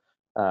will.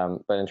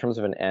 But in terms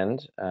of an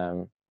end,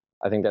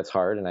 I think that's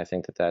hard. And I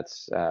think that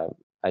that's,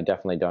 I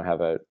definitely don't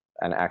have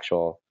an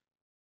actual,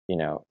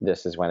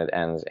 this is when it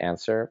ends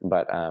answer.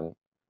 But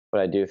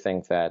I do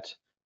think that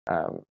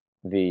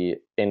the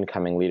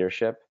incoming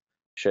leadership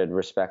should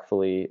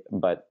respectfully,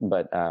 but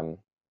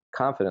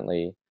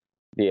confidently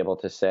be able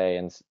to say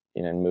and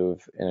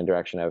move in a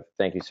direction of,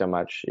 thank you so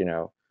much,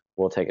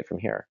 we'll take it from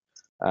here.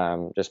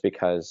 Just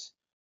because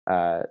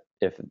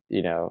if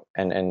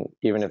and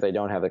even if they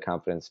don't have the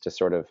confidence to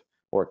sort of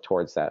work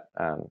towards that,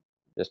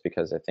 just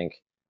because I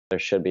think there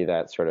should be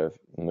that sort of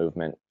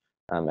movement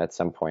at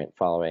some point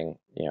following,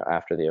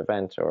 after the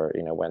event, or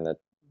when the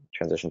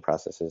transition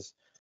process is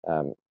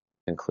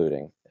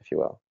concluding, if you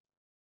will.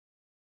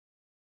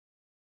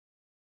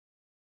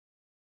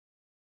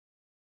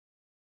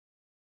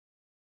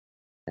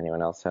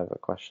 Anyone else have a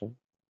question?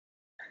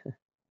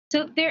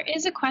 So there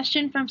is a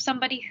question from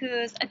somebody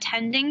who's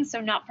attending,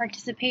 so not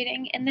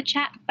participating in the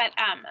chat, but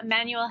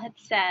Emmanuel had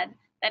said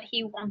that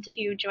he wanted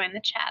to join the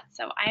chat.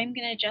 So I'm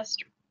going to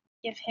just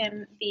give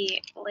him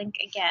the link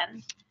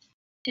again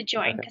to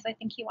join because I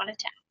think he wanted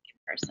to ask in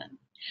person.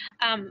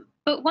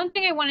 But one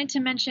thing I wanted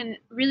to mention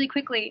really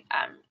quickly,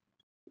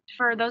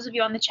 for those of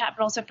you on the chat,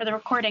 but also for the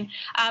recording,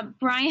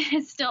 Brian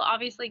is still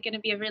obviously going to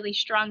be a really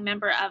strong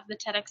member of the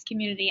TEDx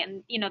community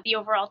and the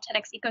overall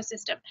TEDx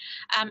ecosystem.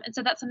 And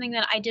so that's something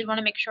that I did want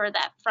to make sure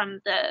that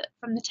from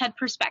the TED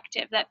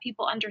perspective that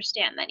people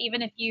understand that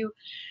even if you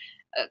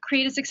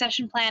create a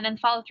succession plan and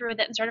follow through with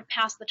it and sort of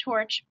pass the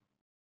torch,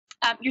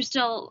 you're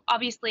still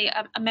obviously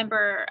a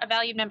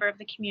valued member of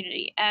the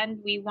community, and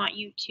we want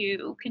you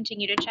to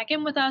continue to check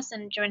in with us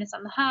and join us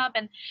on the hub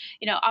and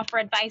offer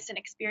advice and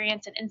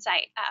experience and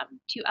insight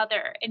to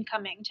other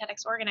incoming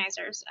TEDx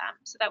organizers,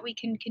 so that we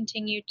can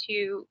continue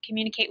to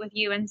communicate with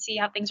you and see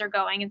how things are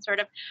going and sort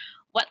of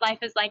what life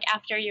is like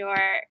after your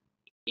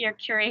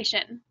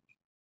curation.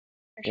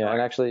 Sure. Yeah,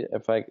 and actually,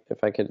 if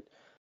I could,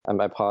 I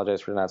apologize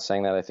for not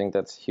saying that. I think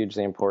that's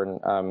hugely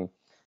important.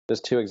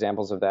 Just two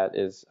examples of that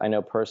is I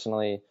know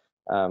personally,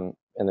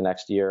 in the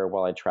next year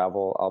while I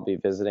travel, I'll be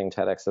visiting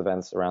TEDx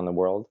events around the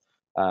world,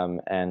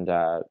 and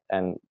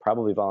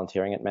probably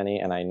volunteering at many.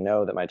 And I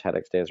know that my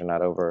TEDx days are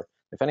not over.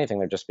 If anything,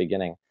 they're just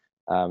beginning.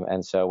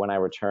 And so when I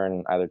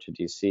return either to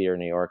DC or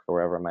New York or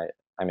wherever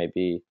I may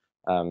be,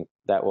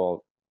 that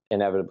will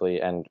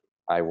inevitably, and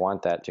I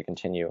want that to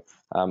continue.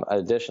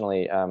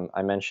 Additionally,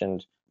 I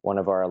mentioned one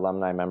of our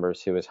alumni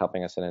members who is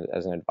helping us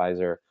as an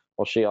advisor.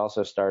 Well, she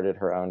also started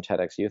her own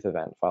TEDx youth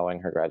event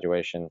following her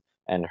graduation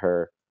and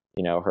her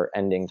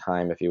ending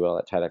time, if you will,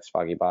 at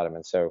TEDxFoggyBottom.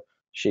 And so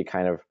she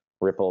kind of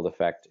rippled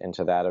effect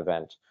into that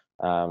event.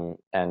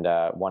 And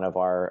one of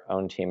our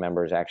own team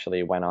members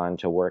actually went on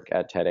to work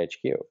at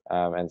TEDHQ.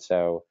 And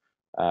so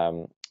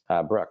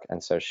Brooke.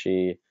 And so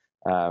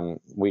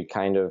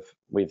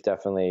we've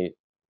definitely,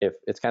 if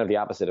it's kind of the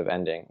opposite of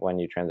ending when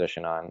you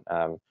transition on,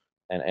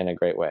 in a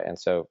great way. And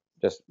so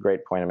just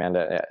great point,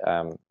 Amanda.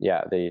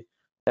 Yeah, the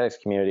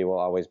TEDx community will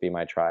always be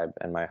my tribe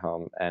and my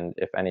home. And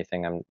if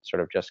anything, I'm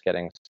sort of just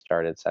getting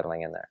started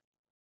settling in there.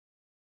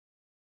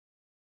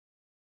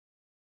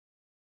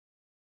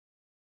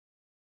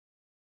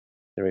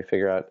 Did we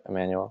figure out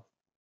Emmanuel?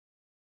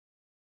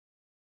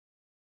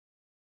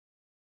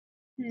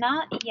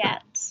 Not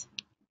yet.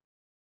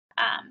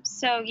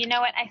 So you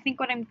know what? I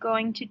think what I'm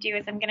going to do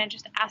is I'm going to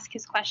just ask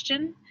his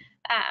question,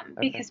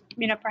 because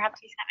perhaps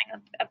he's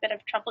having a bit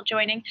of trouble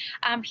joining.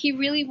 He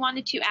really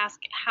wanted to ask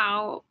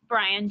how,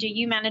 Brian, do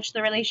you manage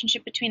the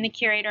relationship between the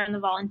curator and the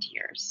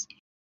volunteers?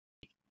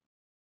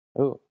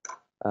 Oh,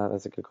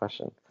 that's a good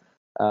question.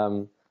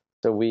 So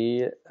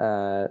we,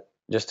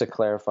 just to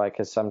clarify,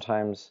 just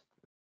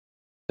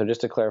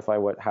to clarify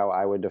how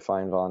I would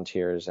define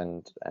volunteers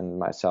and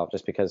myself,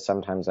 just because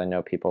sometimes I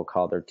know people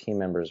call their team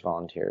members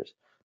volunteers.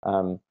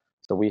 So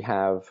we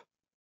have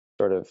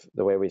sort of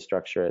the way we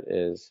structure it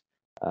is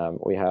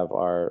we have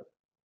our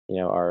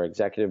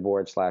executive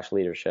board /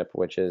 leadership,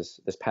 which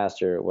is this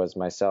past year was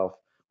myself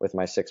with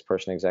my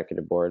 6-person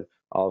executive board,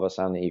 all of us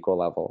on the equal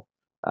level.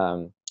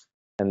 And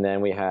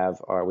then we had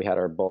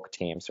our bulk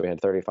team. So we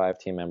had 35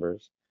 team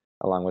members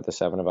along with the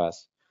 7 of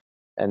us.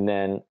 And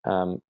then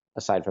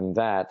aside from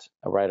that,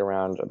 right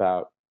around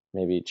about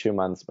maybe 2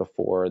 months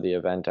before the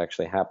event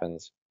actually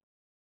happens,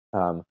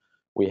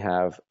 we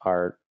have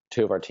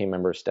 2 of our team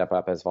members step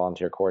up as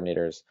volunteer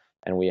coordinators,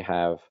 and we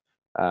have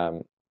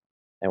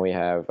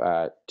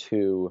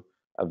 2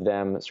 of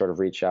them sort of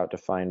reach out to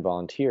find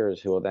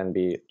volunteers who will then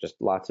be just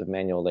lots of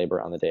manual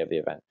labor on the day of the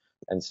event.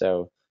 And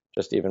so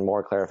just even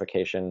more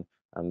clarification,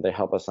 they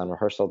help us on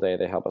rehearsal day,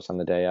 they help us on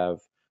the day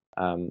of.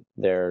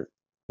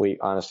 We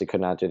honestly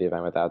could not do the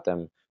event without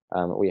them.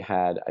 We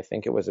had, I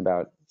think it was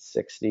about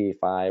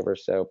 65 or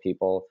so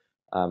people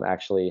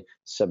actually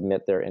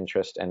submit their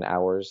interest and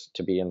hours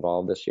to be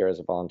involved this year as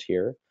a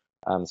volunteer.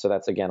 So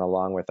that's, again,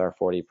 along with our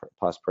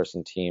 40-plus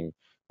person team.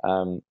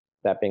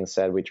 That being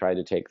said, we tried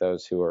to take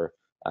those who were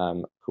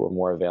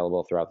more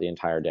available throughout the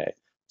entire day.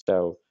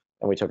 And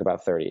we took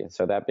about 30.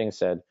 So that being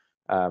said,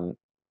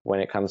 when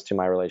it comes to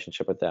my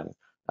relationship with them,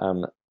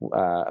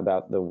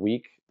 about the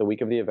week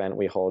of the event,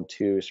 we hold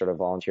 2 sort of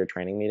volunteer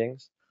training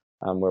meetings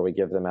where we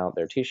give them out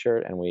their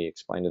T-shirt and we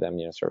explain to them,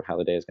 sort of how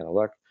the day is going to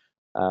look.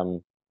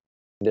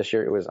 This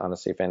year it was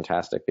honestly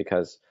fantastic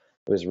because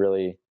it was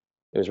really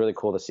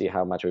cool to see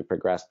how much we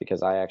progressed,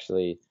 because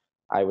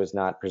I was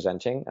not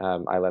presenting.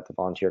 I let the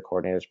volunteer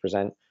coordinators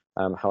present.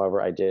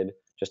 However, I did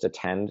just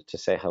attend to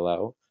say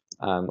hello,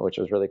 which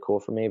was really cool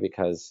for me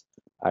because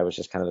I was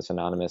just kind of this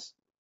anonymous,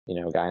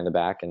 guy in the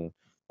back, and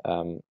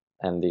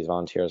these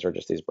volunteers are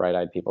just these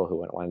bright-eyed people who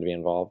wanted to be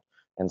involved.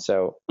 And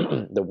so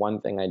the one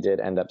thing I did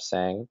end up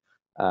saying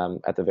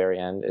at the very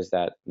end is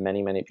that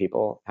many, many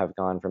people have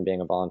gone from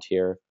being a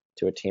volunteer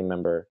to a team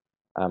member,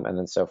 and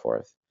then so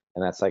forth.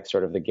 And that's like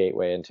sort of the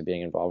gateway into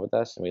being involved with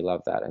us, and we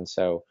love that. And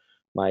so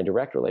my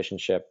direct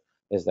relationship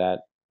is that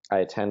I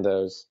attend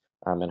those,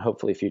 and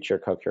hopefully future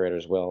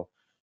co-curators will.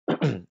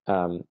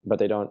 but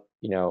they don't,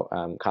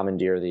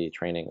 commandeer the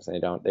trainings, and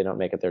they don't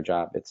make it their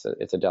job. It's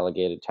a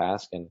delegated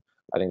task, and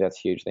I think that's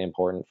hugely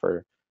important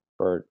for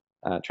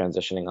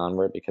transitioning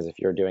onward, because if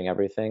you're doing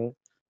everything,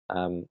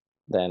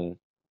 then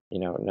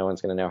no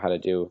one's going to know how to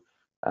do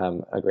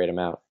a great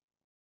amount.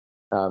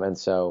 And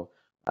so,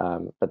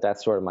 but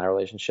that's sort of my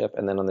relationship.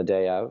 And then on the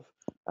day of,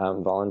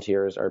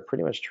 volunteers are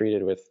pretty much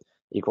treated with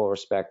equal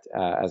respect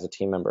as a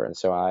team member. And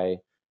so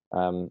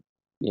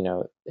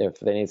if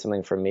they need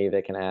something from me,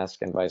 they can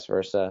ask, and vice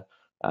versa.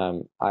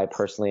 I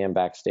personally am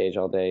backstage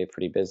all day,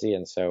 pretty busy,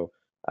 and so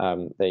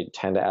they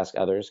tend to ask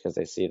others because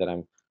they see that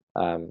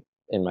I'm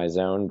in my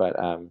zone.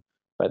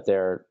 But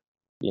they're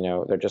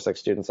just like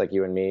students like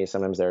you and me.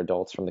 Sometimes they're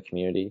adults from the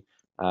community,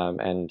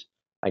 and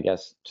I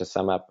guess to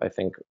sum up, I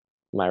think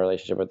my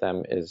relationship with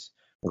them is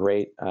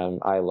great.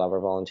 I love our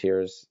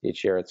volunteers.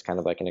 Each year, it's kind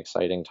of like an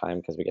exciting time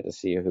because we get to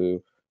see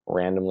who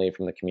randomly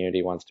from the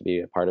community wants to be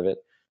a part of it.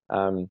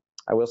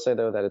 I will say,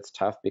 though, that it's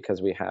tough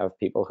because we have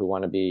people who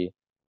want to be,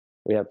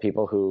 we have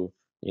people who,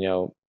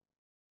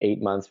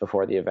 8 months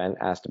before the event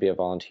asked to be a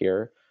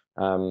volunteer,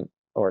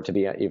 or to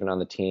be even on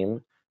the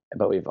team,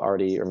 but we've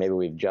already, or maybe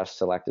we've just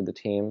selected the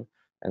team.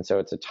 And so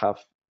it's a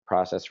tough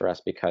process for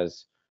us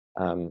because,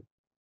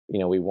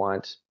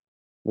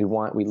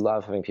 we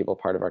love having people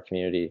part of our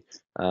community,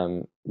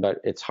 but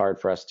it's hard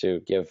for us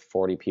to give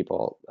 40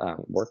 people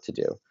work to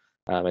do.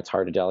 It's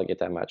hard to delegate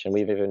that much. And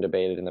we've even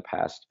debated in the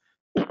past,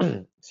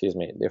 excuse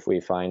me, if we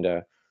find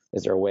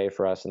is there a way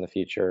for us in the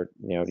future,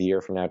 a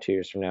year from now, 2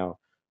 years from now,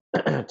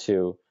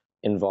 to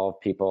involve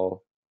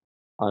people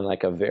on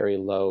like a very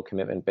low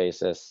commitment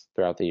basis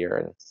throughout the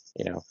year.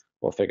 And,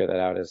 we'll figure that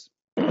out as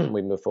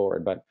we move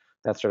forward. But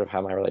that's sort of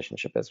how my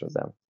relationship is with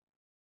them.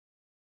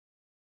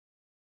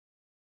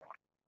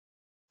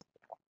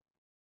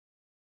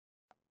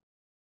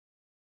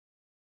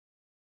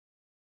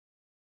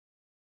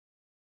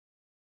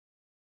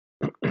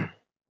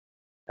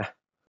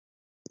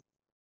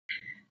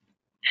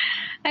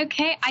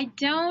 Okay, I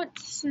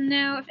don't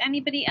know if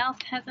anybody else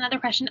has another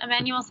question.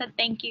 Emmanuel said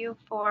thank you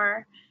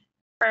for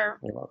You're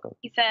welcome.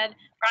 He said,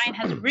 Brian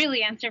has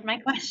really answered my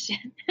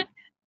question.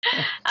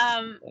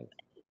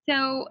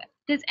 So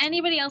does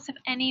anybody else have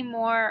any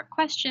more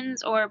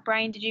questions? Or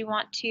Brian, did you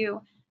want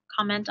to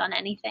comment on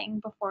anything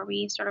before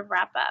we sort of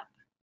wrap up?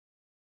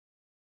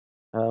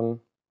 The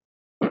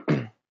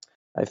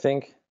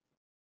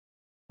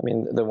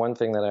one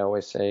thing that I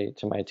always say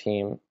to my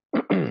team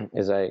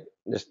is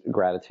just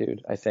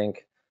gratitude.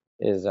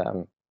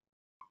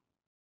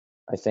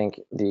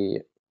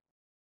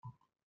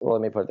 Well,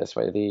 let me put it this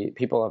way. The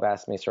people have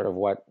asked me sort of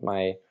what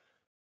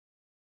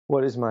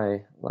is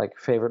my like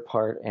favorite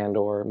part and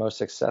or most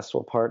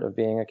successful part of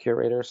being a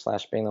curator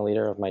 / being the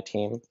leader of my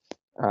team.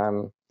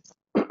 And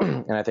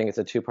I think it's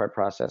a two-part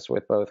process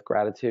with both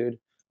gratitude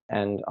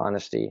and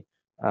honesty,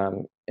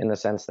 in the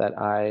sense that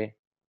I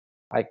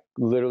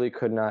literally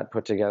could not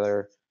put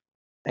together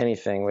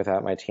anything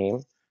without my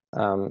team.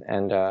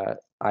 And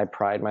I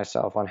pride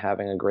myself on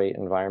having a great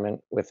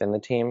environment within the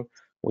team.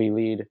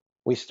 We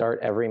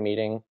start every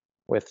meeting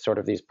with sort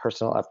of these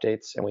personal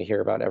updates, and we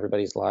hear about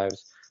everybody's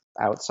lives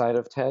outside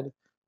of TED.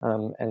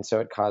 And so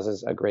it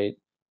causes a great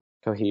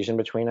cohesion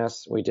between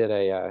us. We did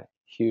a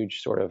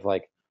huge sort of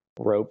like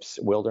ropes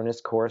wilderness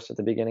course at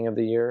the beginning of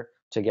the year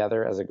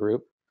together as a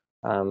group,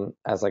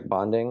 as like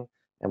bonding.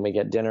 And we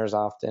get dinners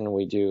often.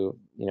 We do,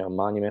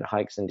 monument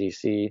hikes in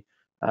DC,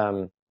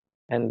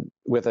 and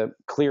with a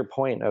clear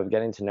point of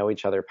getting to know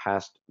each other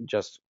past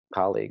just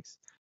colleagues.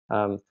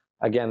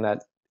 Again,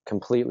 that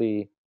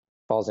completely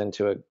falls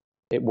into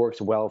it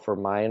works well for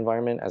my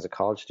environment as a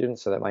college student.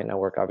 So that might not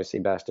work obviously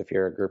best if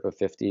you're a group of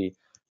 50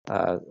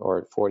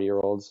 or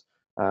 40-year-olds.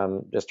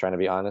 Just trying to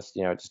be honest,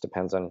 it just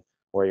depends on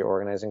where you're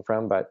organizing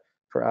from. But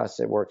for us,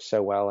 it works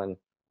so well.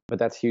 But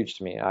that's huge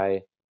to me.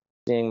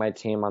 Seeing my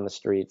team on the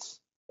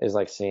streets is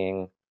like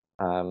seeing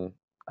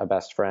a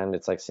best friend.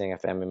 It's like seeing a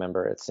family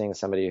member. It's seeing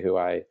somebody who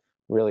I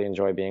really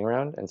enjoy being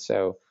around. And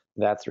so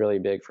that's really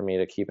big for me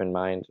to keep in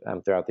mind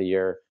throughout the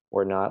year.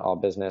 We're not all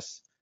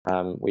business.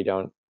 We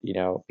don't,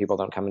 people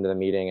don't come into the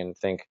meeting and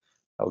think,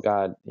 oh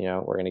God,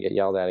 we're going to get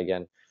yelled at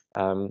again.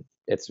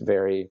 It's a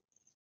very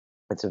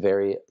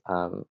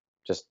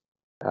just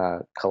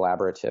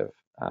collaborative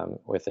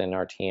within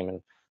our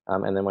team.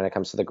 And then when it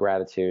comes to the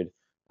gratitude,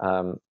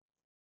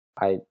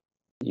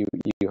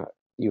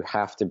 you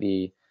have to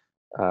be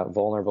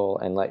vulnerable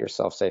and let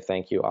yourself say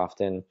thank you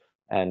often,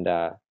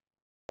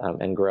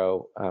 and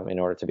grow in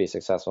order to be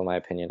successful, in my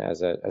opinion,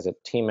 as a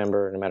team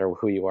member, no matter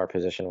who you are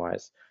position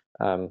wise.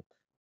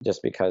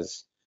 Just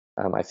because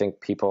I think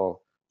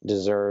people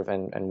deserve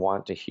and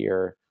want to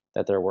hear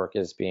that their work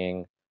is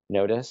being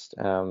noticed,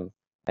 and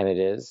it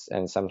is.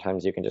 And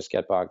sometimes you can just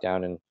get bogged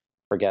down and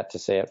forget to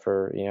say it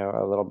for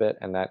a little bit,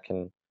 and that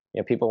can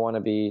people want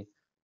to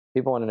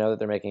know that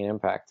they're making an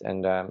impact,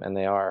 and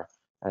they are.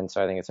 And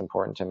so I think it's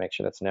important to make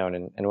sure that's known.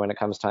 And when it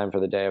comes time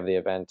for the day of the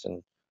event,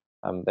 and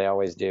they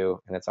always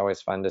do, and it's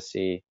always fun to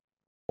see.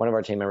 One of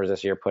our team members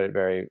this year put it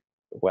very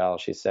well.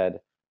 She said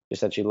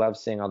she loves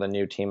seeing all the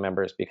new team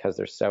members because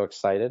they're so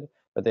excited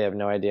but they have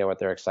no idea what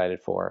they're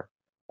excited for.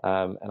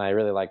 And I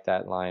really like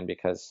that line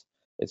because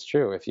it's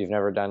true. If you've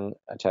never done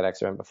a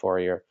TEDx event before,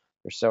 you're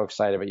so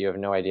excited, but you have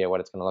no idea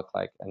what it's going to look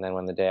like. And then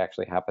when the day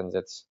actually happens,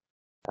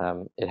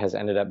 it has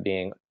ended up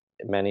being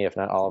many, if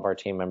not all, of our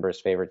team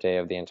members' favorite day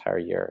of the entire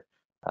year,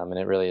 and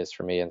it really is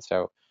for me. And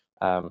so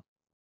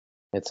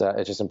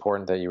it's just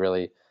important that you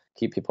really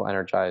keep people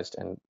energized.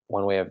 And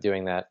one way of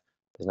doing that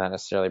is not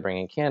necessarily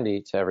bringing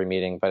candy to every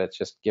meeting, but it's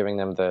just giving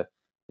them the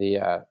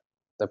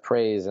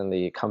praise and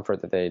the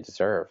comfort that they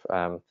deserve.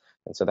 And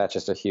so that's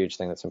just a huge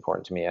thing that's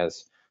important to me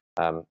as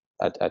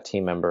a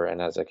team member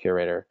and as a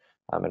curator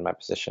in my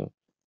position.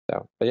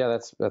 So, but yeah,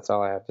 that's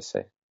all I have to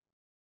say.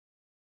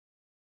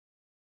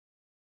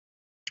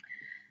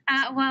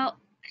 Well,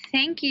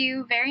 thank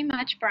you very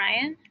much,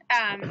 Brian.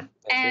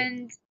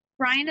 And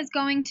Brian is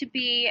going to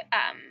be,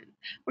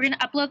 we're going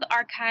to upload the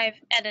archive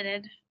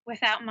edited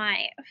without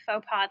my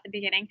faux pas at the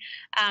beginning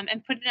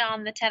and put it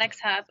on the TEDx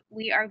Hub.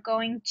 We are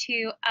going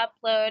to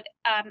upload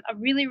a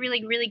really,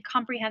 really, really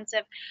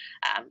comprehensive,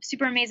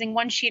 super amazing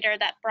one-sheeter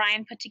that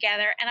Brian put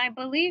together. And I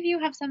believe you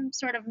have some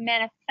sort of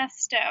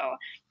manifesto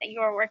that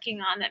you are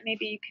working on that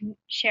maybe you can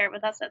share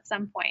with us at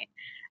some point.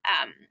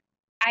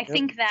 I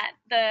think that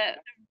the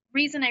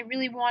reason I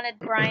really wanted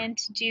Brian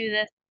to do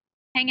this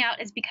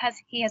Hangout is because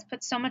he has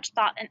put so much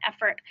thought and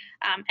effort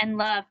and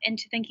love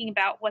into thinking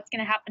about what's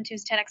going to happen to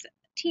his TEDx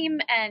team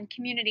and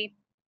community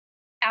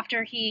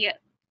after he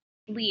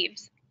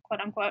leaves,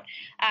 quote unquote.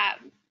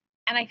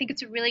 And I think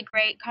it's a really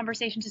great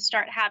conversation to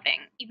start having,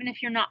 even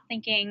if you're not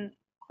thinking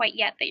quite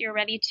yet that you're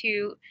ready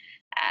to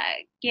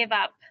give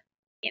up,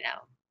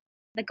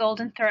 the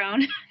golden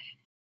throne.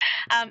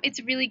 It's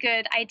a really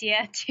good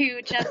idea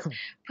to just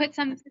put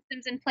some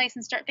systems in place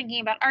and start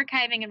thinking about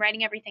archiving and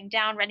writing everything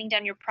down, writing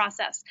down your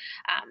process.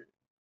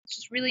 It's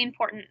just really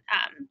important.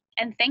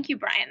 And thank you,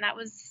 Brian. That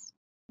was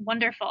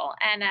wonderful.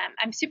 And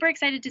I'm super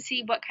excited to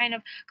see what kind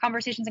of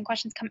conversations and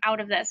questions come out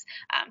of this.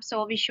 So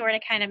we'll be sure to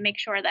kind of make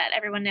sure that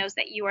everyone knows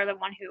that you are the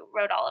one who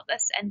wrote all of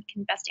this and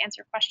can best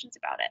answer questions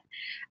about it.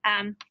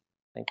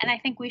 And I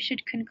think we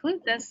should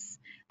conclude this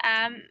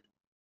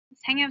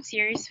Hangout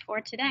series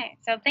for today.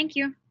 So thank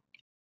you.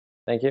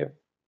 Thank you.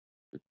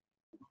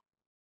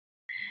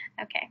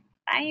 Okay.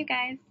 Bye, you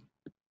guys.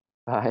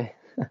 Bye.